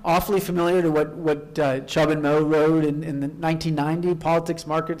sound awfully familiar to what Chubb and Moe wrote in the 1990, Politics,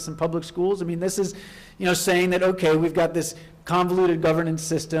 Markets, and Public Schools? I mean, this is, saying that, okay, we've got this convoluted governance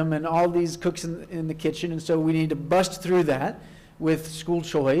system and all these cooks in the kitchen, and so we need to bust through that with school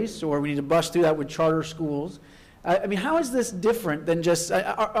choice, or we need to bust through that with charter schools. I mean, how is this different than just,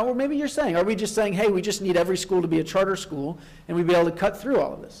 or maybe you're saying, are we just saying, hey, we just need every school to be a charter school, and we'd be able to cut through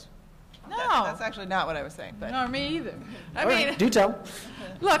all of this? No. That's actually not what I was saying. But. No, me either. I All mean, right, do tell.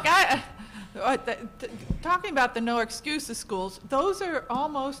 Look, talking about the no excuses schools, those are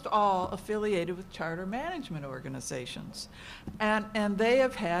almost all affiliated with charter management organizations. And they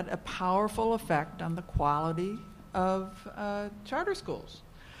have had a powerful effect on the quality of charter schools.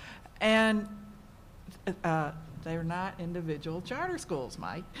 And they're not individual charter schools,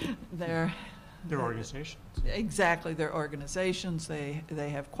 Mike. They're organizations. Exactly, they're organizations. They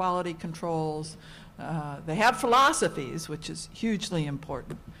have quality controls. They have philosophies, which is hugely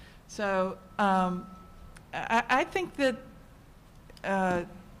important. So I think that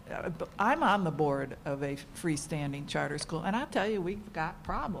I'm on the board of a freestanding charter school, and I'll tell you, we've got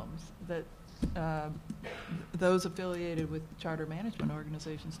problems that those affiliated with charter management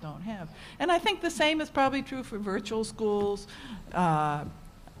organizations don't have. And I think the same is probably true for virtual schools.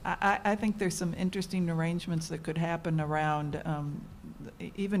 I think there's some interesting arrangements that could happen around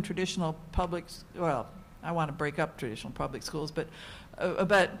even traditional public, well, I want to break up traditional public schools, but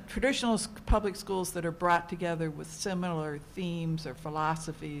traditional public schools that are brought together with similar themes or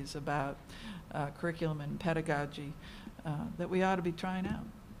philosophies about curriculum and pedagogy that we ought to be trying out.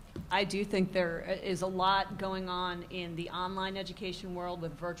 I do think there is a lot going on in the online education world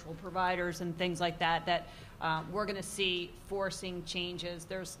with virtual providers and things like that that we're going to see forcing changes.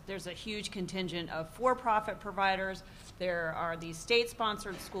 There's a huge contingent of for-profit providers. There are these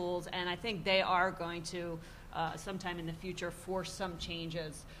state-sponsored schools, and I think they are going to, sometime in the future, force some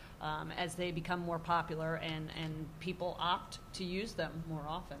changes as they become more popular and people opt to use them more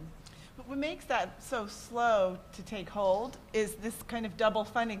often. But what makes that so slow to take hold is this kind of double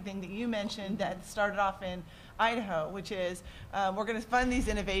funding thing that you mentioned that started off in Idaho, which is we're going to fund these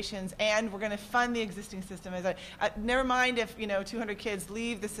innovations and we're going to fund the existing system. Never mind if 200 kids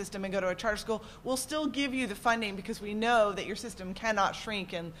leave the system and go to a charter school, we'll still give you the funding because we know that your system cannot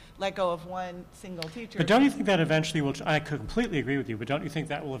shrink and let go of one single teacher. But don't you think that eventually will, I completely agree with you, but don't you think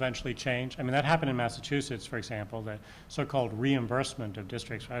that will eventually change? I mean, that happened in Massachusetts, for example, the so-called reimbursement of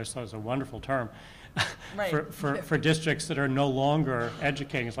districts. I always thought it was a wonderful term Right. for districts that are no longer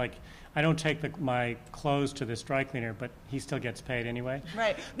educating. It's like, I don't take my clothes to this dry cleaner, but he still gets paid anyway.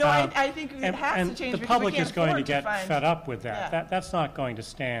 Right. No, I think it has to change the because public we can't is going to afford get fund. fed up with that. Yeah. That's not going to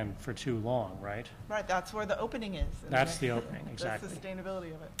stand for too long, right? Right, that's where the opening is. That's the opening, exactly. The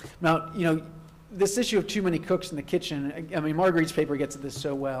sustainability of it. Now, this issue of too many cooks in the kitchen, I mean, Marguerite's paper gets at this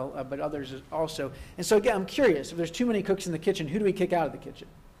so well, but others also. And so, again, I'm curious, if there's too many cooks in the kitchen, who do we kick out of the kitchen?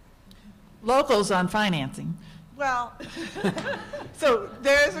 Locals on financing. Well, so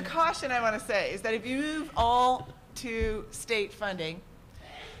there's a caution I want to say, is that if you move all to state funding,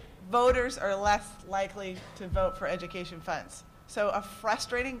 voters are less likely to vote for education funds. So a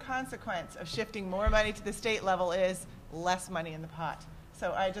frustrating consequence of shifting more money to the state level is less money in the pot.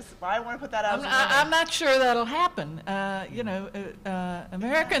 So I want to put that out. I'm not sure that'll happen.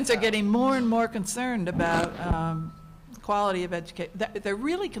 Americans are getting more and more concerned about quality of education. They're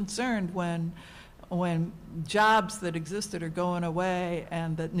really concerned when jobs that existed are going away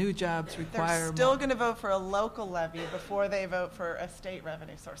and that new jobs require They're still going to vote for a local levy before they vote for a state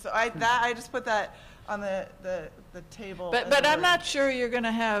revenue source. So I just put that on the table. But I'm not sure you're going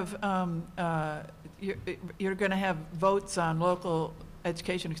to have you're going to have votes on local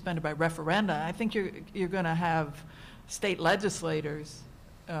education expended by referenda. I think you're going to have state legislators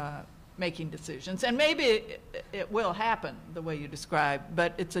making decisions, and maybe it will happen the way you described,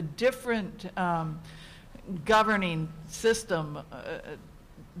 but it's a different governing system,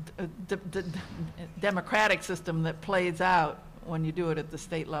 democratic system that plays out when you do it at the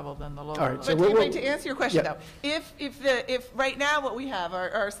state level than the local All right, level. so But to answer your question, yeah. though, if right now what we have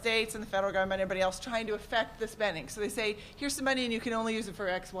are states and the federal government, everybody else trying to affect the spending. So they say, here's some money and you can only use it for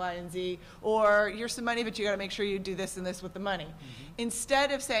X, Y, and Z, or here's some money, but you got to make sure you do this and this with the money.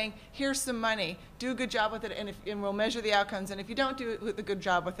 Instead of saying, here's some money, do a good job with it, and we'll measure the outcomes. And if you don't do a good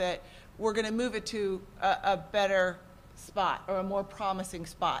job with it, we're going to move it to a better spot or a more promising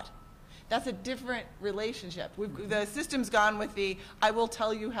spot. That's a different relationship. The system's gone with the, I will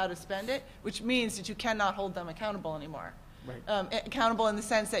tell you how to spend it, which means that you cannot hold them accountable anymore. Right. Accountable in the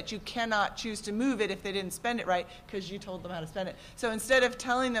sense that you cannot choose to move it if they didn't spend it right because you told them how to spend it. So instead of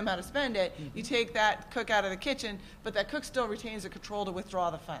telling them how to spend it, you take that cook out of the kitchen, but that cook still retains the control to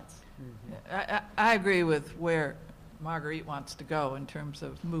withdraw the funds. I agree with where Marguerite wants to go in terms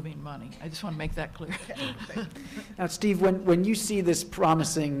of moving money. I just want to make that clear. Now, Steve, when you see this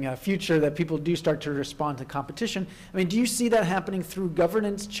promising future that people do start to respond to competition, I mean, do you see that happening through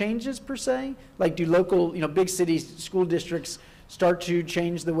governance changes per se? Like, do local, big cities, school districts start to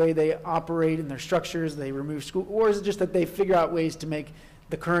change the way they operate in their structures, they remove school, or is it just that they figure out ways to make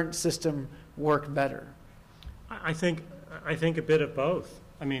the current system work better? I think a bit of both.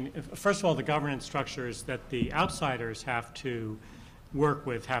 I mean, first of all, the governance structures that the outsiders have to work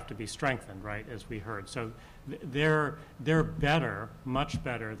with have to be strengthened, right, as we heard. So they're better, much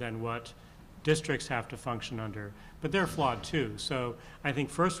better than what districts have to function under, but they're flawed too. So I think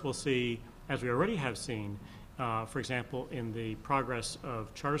first we'll see, as we already have seen, for example, in the progress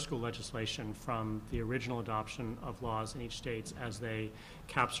of charter school legislation from the original adoption of laws in each state as they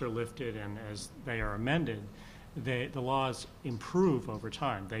caps are lifted and as they are amended, the laws improve over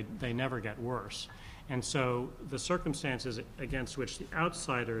time. They never get worse. And so the circumstances against which the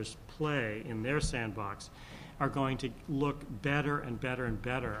outsiders play in their sandbox are going to look better and better and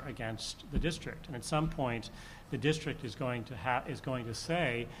better against the district. And at some point, the district is going to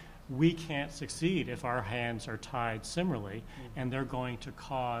say, we can't succeed if our hands are tied similarly, and they're going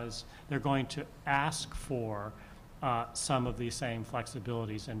to ask for some of these same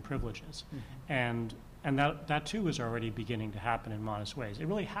flexibilities and privileges. And that too is already beginning to happen in modest ways. It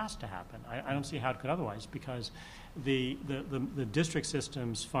really has to happen. I don't see how it could otherwise, because the district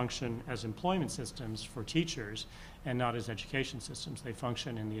systems function as employment systems for teachers and not as education systems. They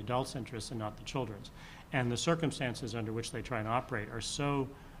function in the adults' interests and not the children's. And the circumstances under which they try and operate are so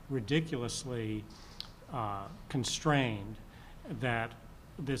ridiculously constrained that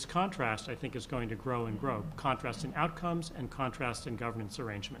this contrast, I think, is going to grow and grow. Contrast in outcomes and contrast in governance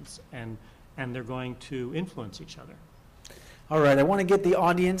arrangements. And they're going to influence each other. All right, I want to get the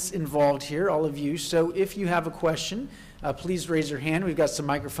audience involved here, all of you. So if you have a question, please raise your hand. We've got some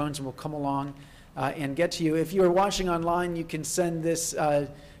microphones and we'll come along and get to you. If you are watching online, you can send this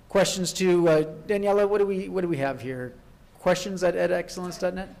questions to Daniela. What do we have here? Questions at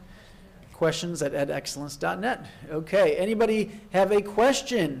edexcellence.net? Questions at edexcellence.net. Okay, anybody have a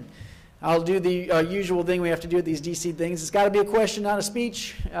question? I'll do the usual thing we have to do at these DC things. It's got to be a question, not a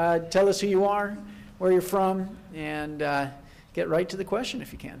speech. Tell us who you are, where you're from, and get right to the question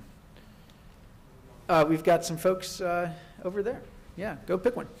if you can. We've got some folks over there. Yeah, go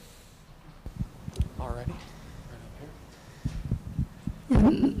pick one. Already?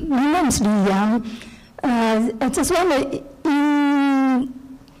 My name is Li Yang. I just want to,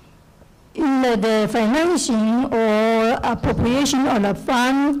 in the financing or appropriation of the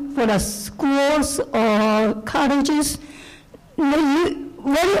fund for the schools or colleges,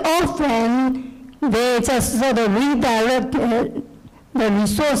 very often they just sort of redirect the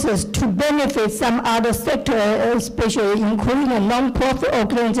resources to benefit some other sector, especially including the non-profit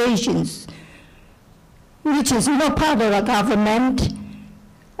organizations, which is not part of the government.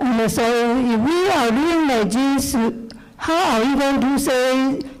 And so if we are doing like this, how are we going to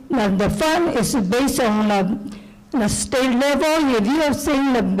say that the fund is based on the state level? If you are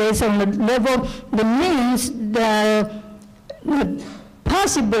saying that based on the level, that means that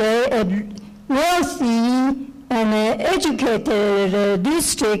possibly a wealthy and educated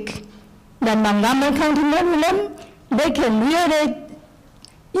district, the Montgomery County, Maryland, they can really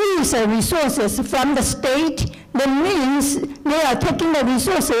use the resources from the state. That means they are taking the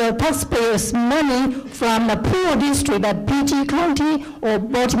resources of taxpayers' money from the poor district at PG County or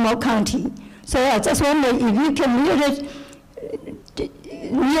Baltimore County. So I just wonder if you can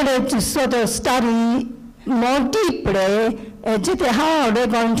really to sort of study more deeply how are they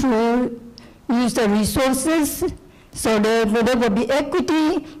going to use the resources so that there will be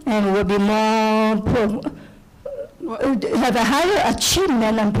equity and will be more have a higher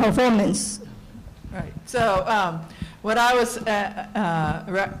achievement and performance. Right. So What I was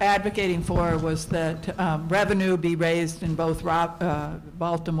advocating for was that revenue be raised in both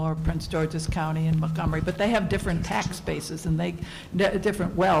Baltimore, Prince George's County, and Montgomery, but they have different tax bases and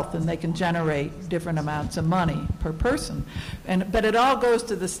different wealth, and they can generate different amounts of money per person. But it all goes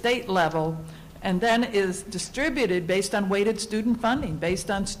to the state level and then is distributed based on weighted student funding, based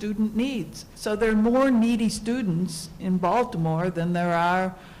on student needs. So there are more needy students in Baltimore than there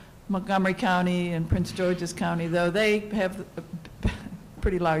are Montgomery County and Prince George's County, though they have a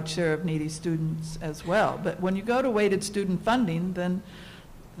pretty large share of needy students as well. But when you go to weighted student funding, then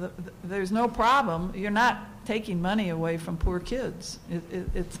there's no problem. You're not taking money away from poor kids.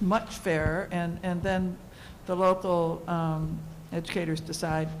 It's much fairer, and then the local educators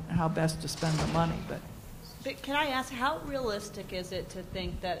decide how best to spend the money. But can I ask, how realistic is it to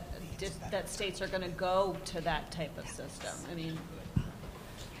think that that states are going to go to that type of system? I mean,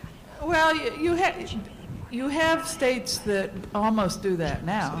 well, you have states that almost do that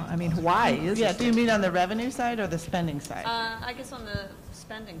now. I mean, Hawaii is. Yeah. Do you mean on the revenue side or the spending side? I guess on the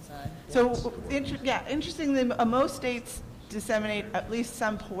spending side. So, interestingly, most states disseminate at least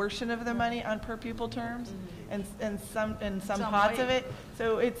some portion of their money on per pupil terms, and some pots of it.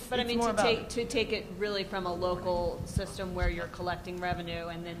 So it's. But it's I mean, more to take it really from a local system where you're collecting revenue,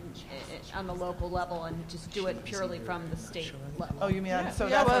 and then on the local level, and just do it purely from the state level. Oh, you mean Yeah. so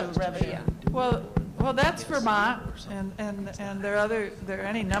Yeah, that's well, revenue. Yeah. Well, that's Vermont, and there are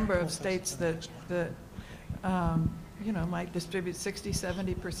any number of states that might distribute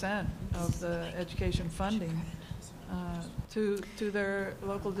 60-70% of the education funding to their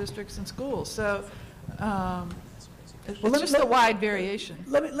local districts and schools. So it's just a wide variation.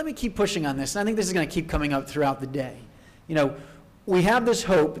 Let me keep pushing on this, and I think this is going to keep coming up throughout the day. We have this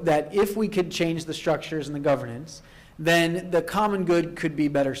hope that if we could change the structures and the governance, then the common good could be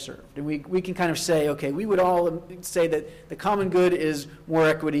better served. And we can kind of say, okay, we would all say that the common good is more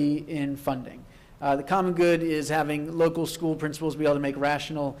equity in funding. The common good is having local school principals be able to make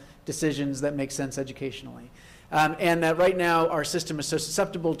rational decisions that make sense educationally. And that right now our system is so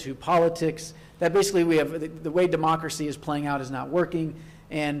susceptible to politics that basically we have the way democracy is playing out is not working,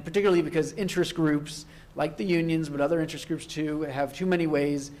 and particularly because interest groups like the unions, but other interest groups too, have too many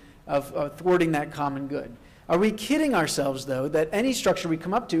ways of thwarting that common good. Are we kidding ourselves, though, that any structure we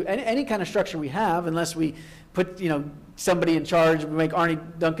come up to, any kind of structure we have, unless we put somebody in charge, we make Arnie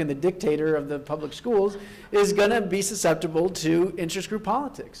Duncan the dictator of the public schools, is going to be susceptible to interest group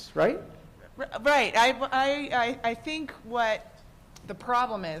politics, right? Right. I think what the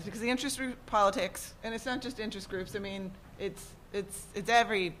problem is, because the interest group politics, and it's not just interest groups. I mean, it's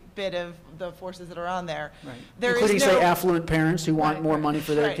every bit of the forces that are on there. Right. There including, is no, say, affluent parents who want more money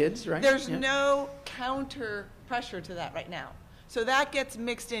for their right. kids, right? There's no counter pressure to that right now. So that gets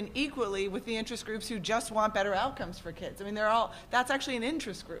mixed in equally with the interest groups who just want better outcomes for kids. I mean, that's actually an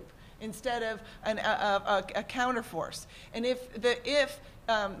interest group instead of a counterforce. And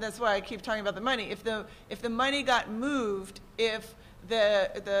that's why I keep talking about the money. If the money got moved, if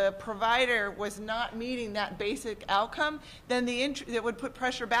the provider was not meeting that basic outcome, then it would put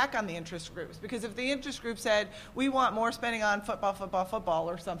pressure back on the interest groups. Because if the interest group said, we want more spending on football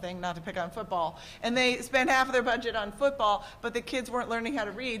or something, not to pick on football, and they spend half of their budget on football, but the kids weren't learning how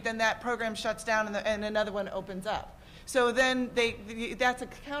to read, then that program shuts down and another one opens up. So then that's a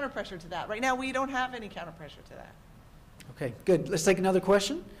counter pressure to that. Right now, we don't have any counter pressure to that. Okay, good. Let's take another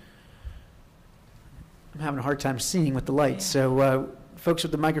question. I'm having a hard time seeing with the lights, so folks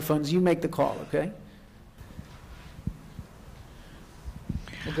with the microphones, you make the call, okay?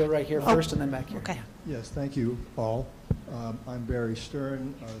 We'll go right here first and then back here. Okay. Yes, thank you, all. I'm Barry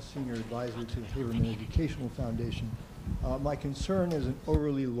Stern, Senior Advisor to the Haberman Educational Foundation. My concern is an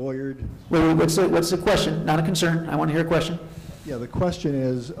overly lawyered... Wait, what's the question? Not a concern. I want to hear a question. Yeah, the question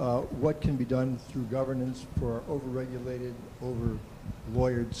is, what can be done through governance for our over-regulated,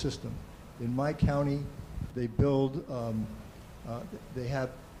 over-lawyered system? In my county, they build, they have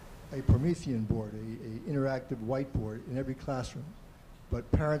a Promethean board, a interactive whiteboard in every classroom.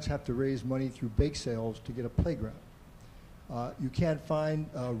 But parents have to raise money through bake sales to get a playground. You can't find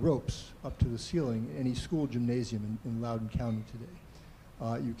ropes up to the ceiling in any school gymnasium in Loudoun County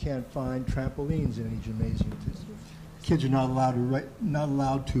today. You can't find trampolines in any gymnasium today. Kids are not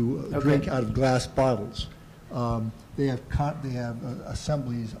allowed to drink out of glass bottles. They have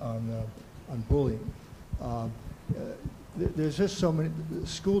assemblies on bullying. There's just so many.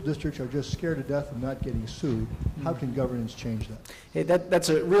 School districts are just scared to death of not getting sued. How can governance change that? Hey, that's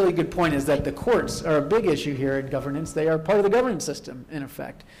a really good point, is that the courts are a big issue here in governance. They are part of the governance system, in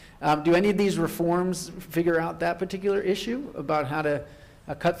effect. Do any of these reforms figure out that particular issue about how to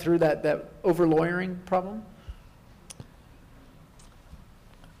cut through that over-lawyering problem?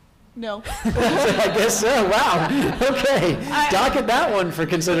 No. I guess so. Wow. Okay. Docket that one for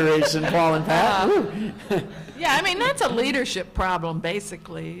consideration, Paul and Pat. Yeah, I mean, that's a leadership problem,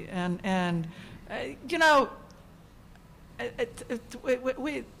 basically. And you know,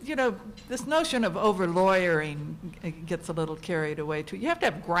 this notion of over-lawyering gets a little carried away, too. You have to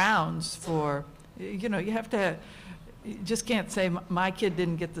have grounds for, you just can't say, my kid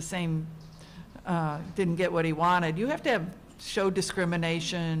didn't get the same, didn't get what he wanted. You have to show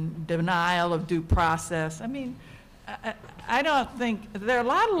discrimination, denial of due process. I mean, I don't think, there are a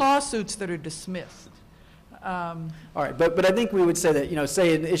lot of lawsuits that are dismissed. All right, but I think we would say that,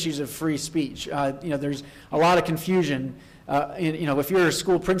 say in issues of free speech, there's a lot of confusion. If you're a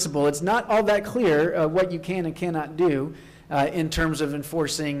school principal, it's not all that clear what you can and cannot do in terms of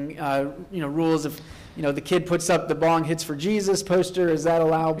enforcing, rules of, the kid puts up the Bong Hits for Jesus poster, is that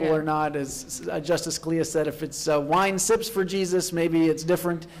allowable or not? As Justice Scalia said, if it's wine sips for Jesus, maybe it's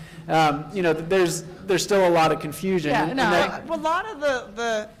different. There's still a lot of confusion. Yeah, a lot of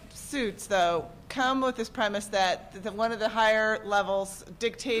the suits, though, come with this premise that one of the higher levels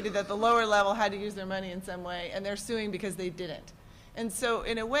dictated that the lower level had to use their money in some way, and they're suing because they didn't. And so,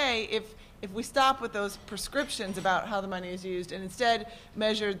 in a way, if we stop with those prescriptions about how the money is used and instead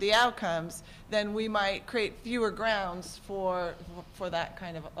measured the outcomes, then we might create fewer grounds for that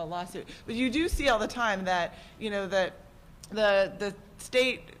kind of a lawsuit. But you do see all the time that, that the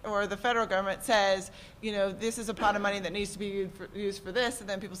state or the federal government says, this is a pot of money that needs to be used for this, and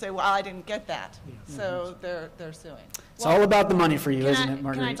then people say, well, I didn't get that. Yeah. So they're suing. It's all about the money for you, isn't it,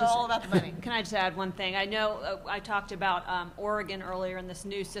 Marguerite? It's all about the money. Can I just add one thing? I know I talked about Oregon earlier in this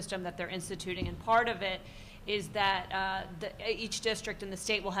new system that they're instituting, and part of it is that each district in the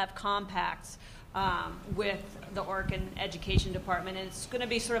state will have compacts with the Oregon Education Department, and it's going to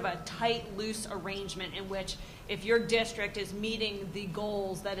be sort of a tight, loose arrangement in which if your district is meeting the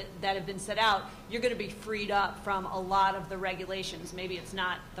goals that have been set out, you're going to be freed up from a lot of the regulations. Maybe it's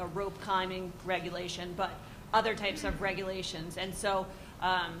not the rope climbing regulation, but other types of regulations. And so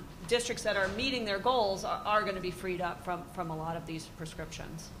districts that are meeting their goals are going to be freed up from a lot of these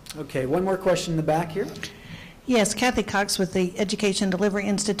prescriptions. Okay, one more question in the back here. Yes, Kathy Cox with the Education Delivery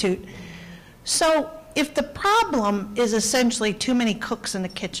Institute. So if the problem is essentially too many cooks in the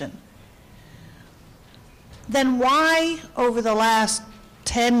kitchen, then why over the last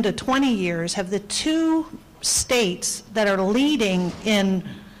 10 to 20 years have the two states that are leading in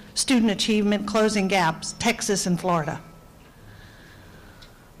student achievement, closing gaps, Texas and Florida?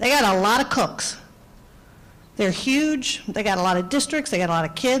 They got a lot of cooks. They're huge. They got a lot of districts. They got a lot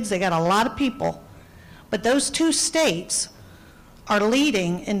of kids. They got a lot of people. But those two states are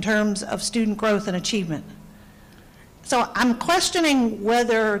leading in terms of student growth and achievement. So I'm questioning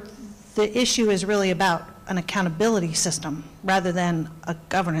whether the issue is really about an accountability system rather than a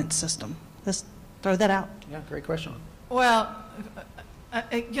governance system. Let's throw that out. Yeah, great question. Well,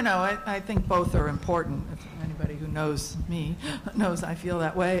 I think both are important. If anybody who knows me knows I feel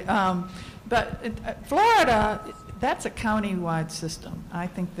that way. But Florida, that's a county-wide system. I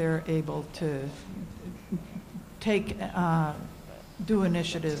think they're able to do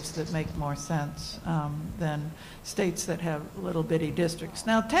initiatives that make more sense than states that have little bitty districts.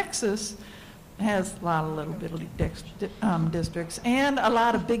 Now, Texas has a lot of little bitty districts and a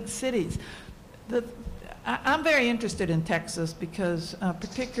lot of big cities. I'm very interested in Texas because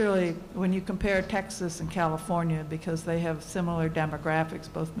particularly when you compare Texas and California, because they have similar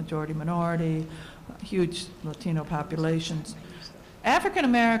demographics, both majority-minority, huge Latino populations. African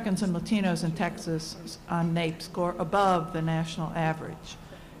Americans and Latinos in Texas on NAEP score above the national average.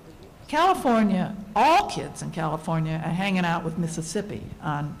 California, all kids in California are hanging out with Mississippi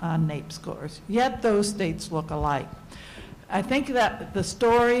on NAEP scores, yet those states look alike. I think that the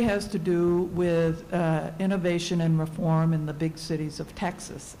story has to do with innovation and reform in the big cities of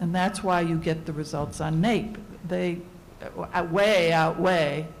Texas, and that's why you get the results on NAEP. They way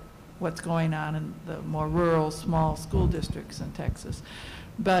outweigh what's going on in the more rural, small school districts in Texas.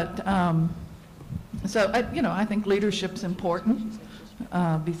 But I think leadership's important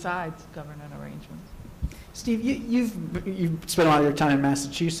besides government arrangements. Steve, you've spent a lot of your time in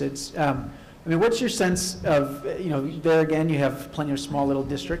Massachusetts. What's your sense of, there again, you have plenty of small little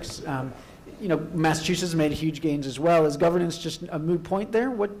districts. Massachusetts made huge gains as well. Is governance just a moot point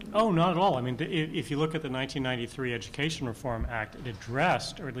there? Oh, not at all. If you look at the 1993 Education Reform Act, it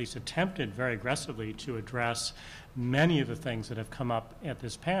addressed, or at least attempted very aggressively to address many of the things that have come up at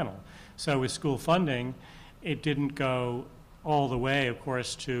this panel. So with school funding, it didn't go all the way, of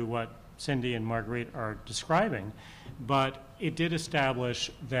course, to what Cindy and Marguerite are describing, but it did establish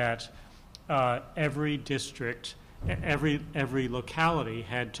that every district every locality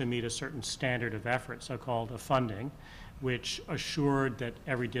had to meet a certain standard of effort, so-called funding, which assured that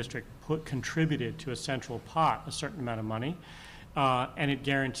every district contributed to a central pot a certain amount of money, and it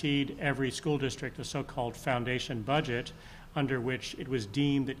guaranteed every school district a so-called foundation budget under which it was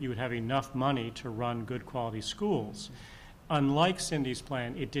deemed that you would have enough money to run good quality schools. Unlike Cindy's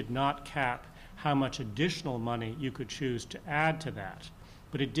plan, it did not cap how much additional money you could choose to add to that,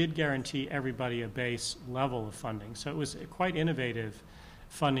 but it did guarantee everybody a base level of funding. So it was a quite innovative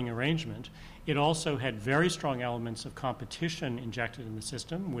funding arrangement. It also had very strong elements of competition injected in the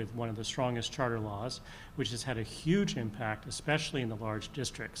system with one of the strongest charter laws, which has had a huge impact, especially in the large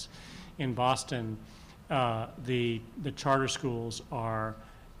districts. In Boston, the charter schools are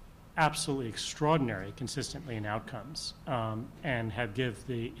absolutely extraordinary consistently in outcomes, and have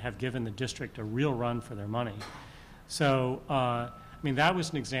given the district a real run for their money. So, I mean, that was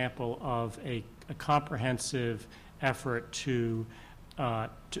an example of a comprehensive effort to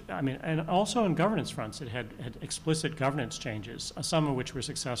and also on governance fronts, it had explicit governance changes, some of which were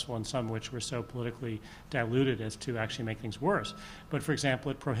successful and some of which were so politically diluted as to actually make things worse. But for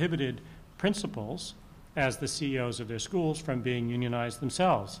example, it prohibited principals as the CEOs of their schools from being unionized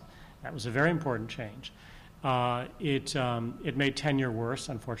themselves. That was a very important change. It made tenure worse,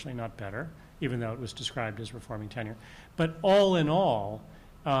 unfortunately not better, even though it was described as reforming tenure. But all in all,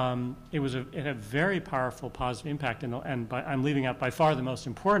 it had a very powerful positive impact, I'm leaving out by far the most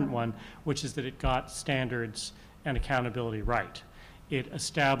important one, which is that it got standards and accountability right. It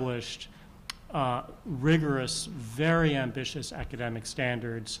established rigorous, very ambitious academic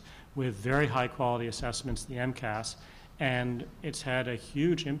standards with very high quality assessments, the MCAS, and it's had a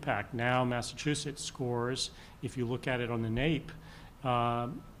huge impact. Now Massachusetts scores, if you look at it on the NAEP,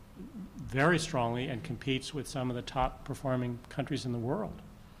 very strongly and competes with some of the top performing countries in the world.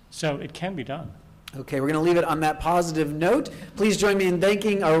 So it can be done. Okay, we're going to leave it on that positive note. Please join me in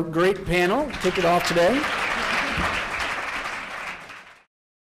thanking our great panel. Kick it off today.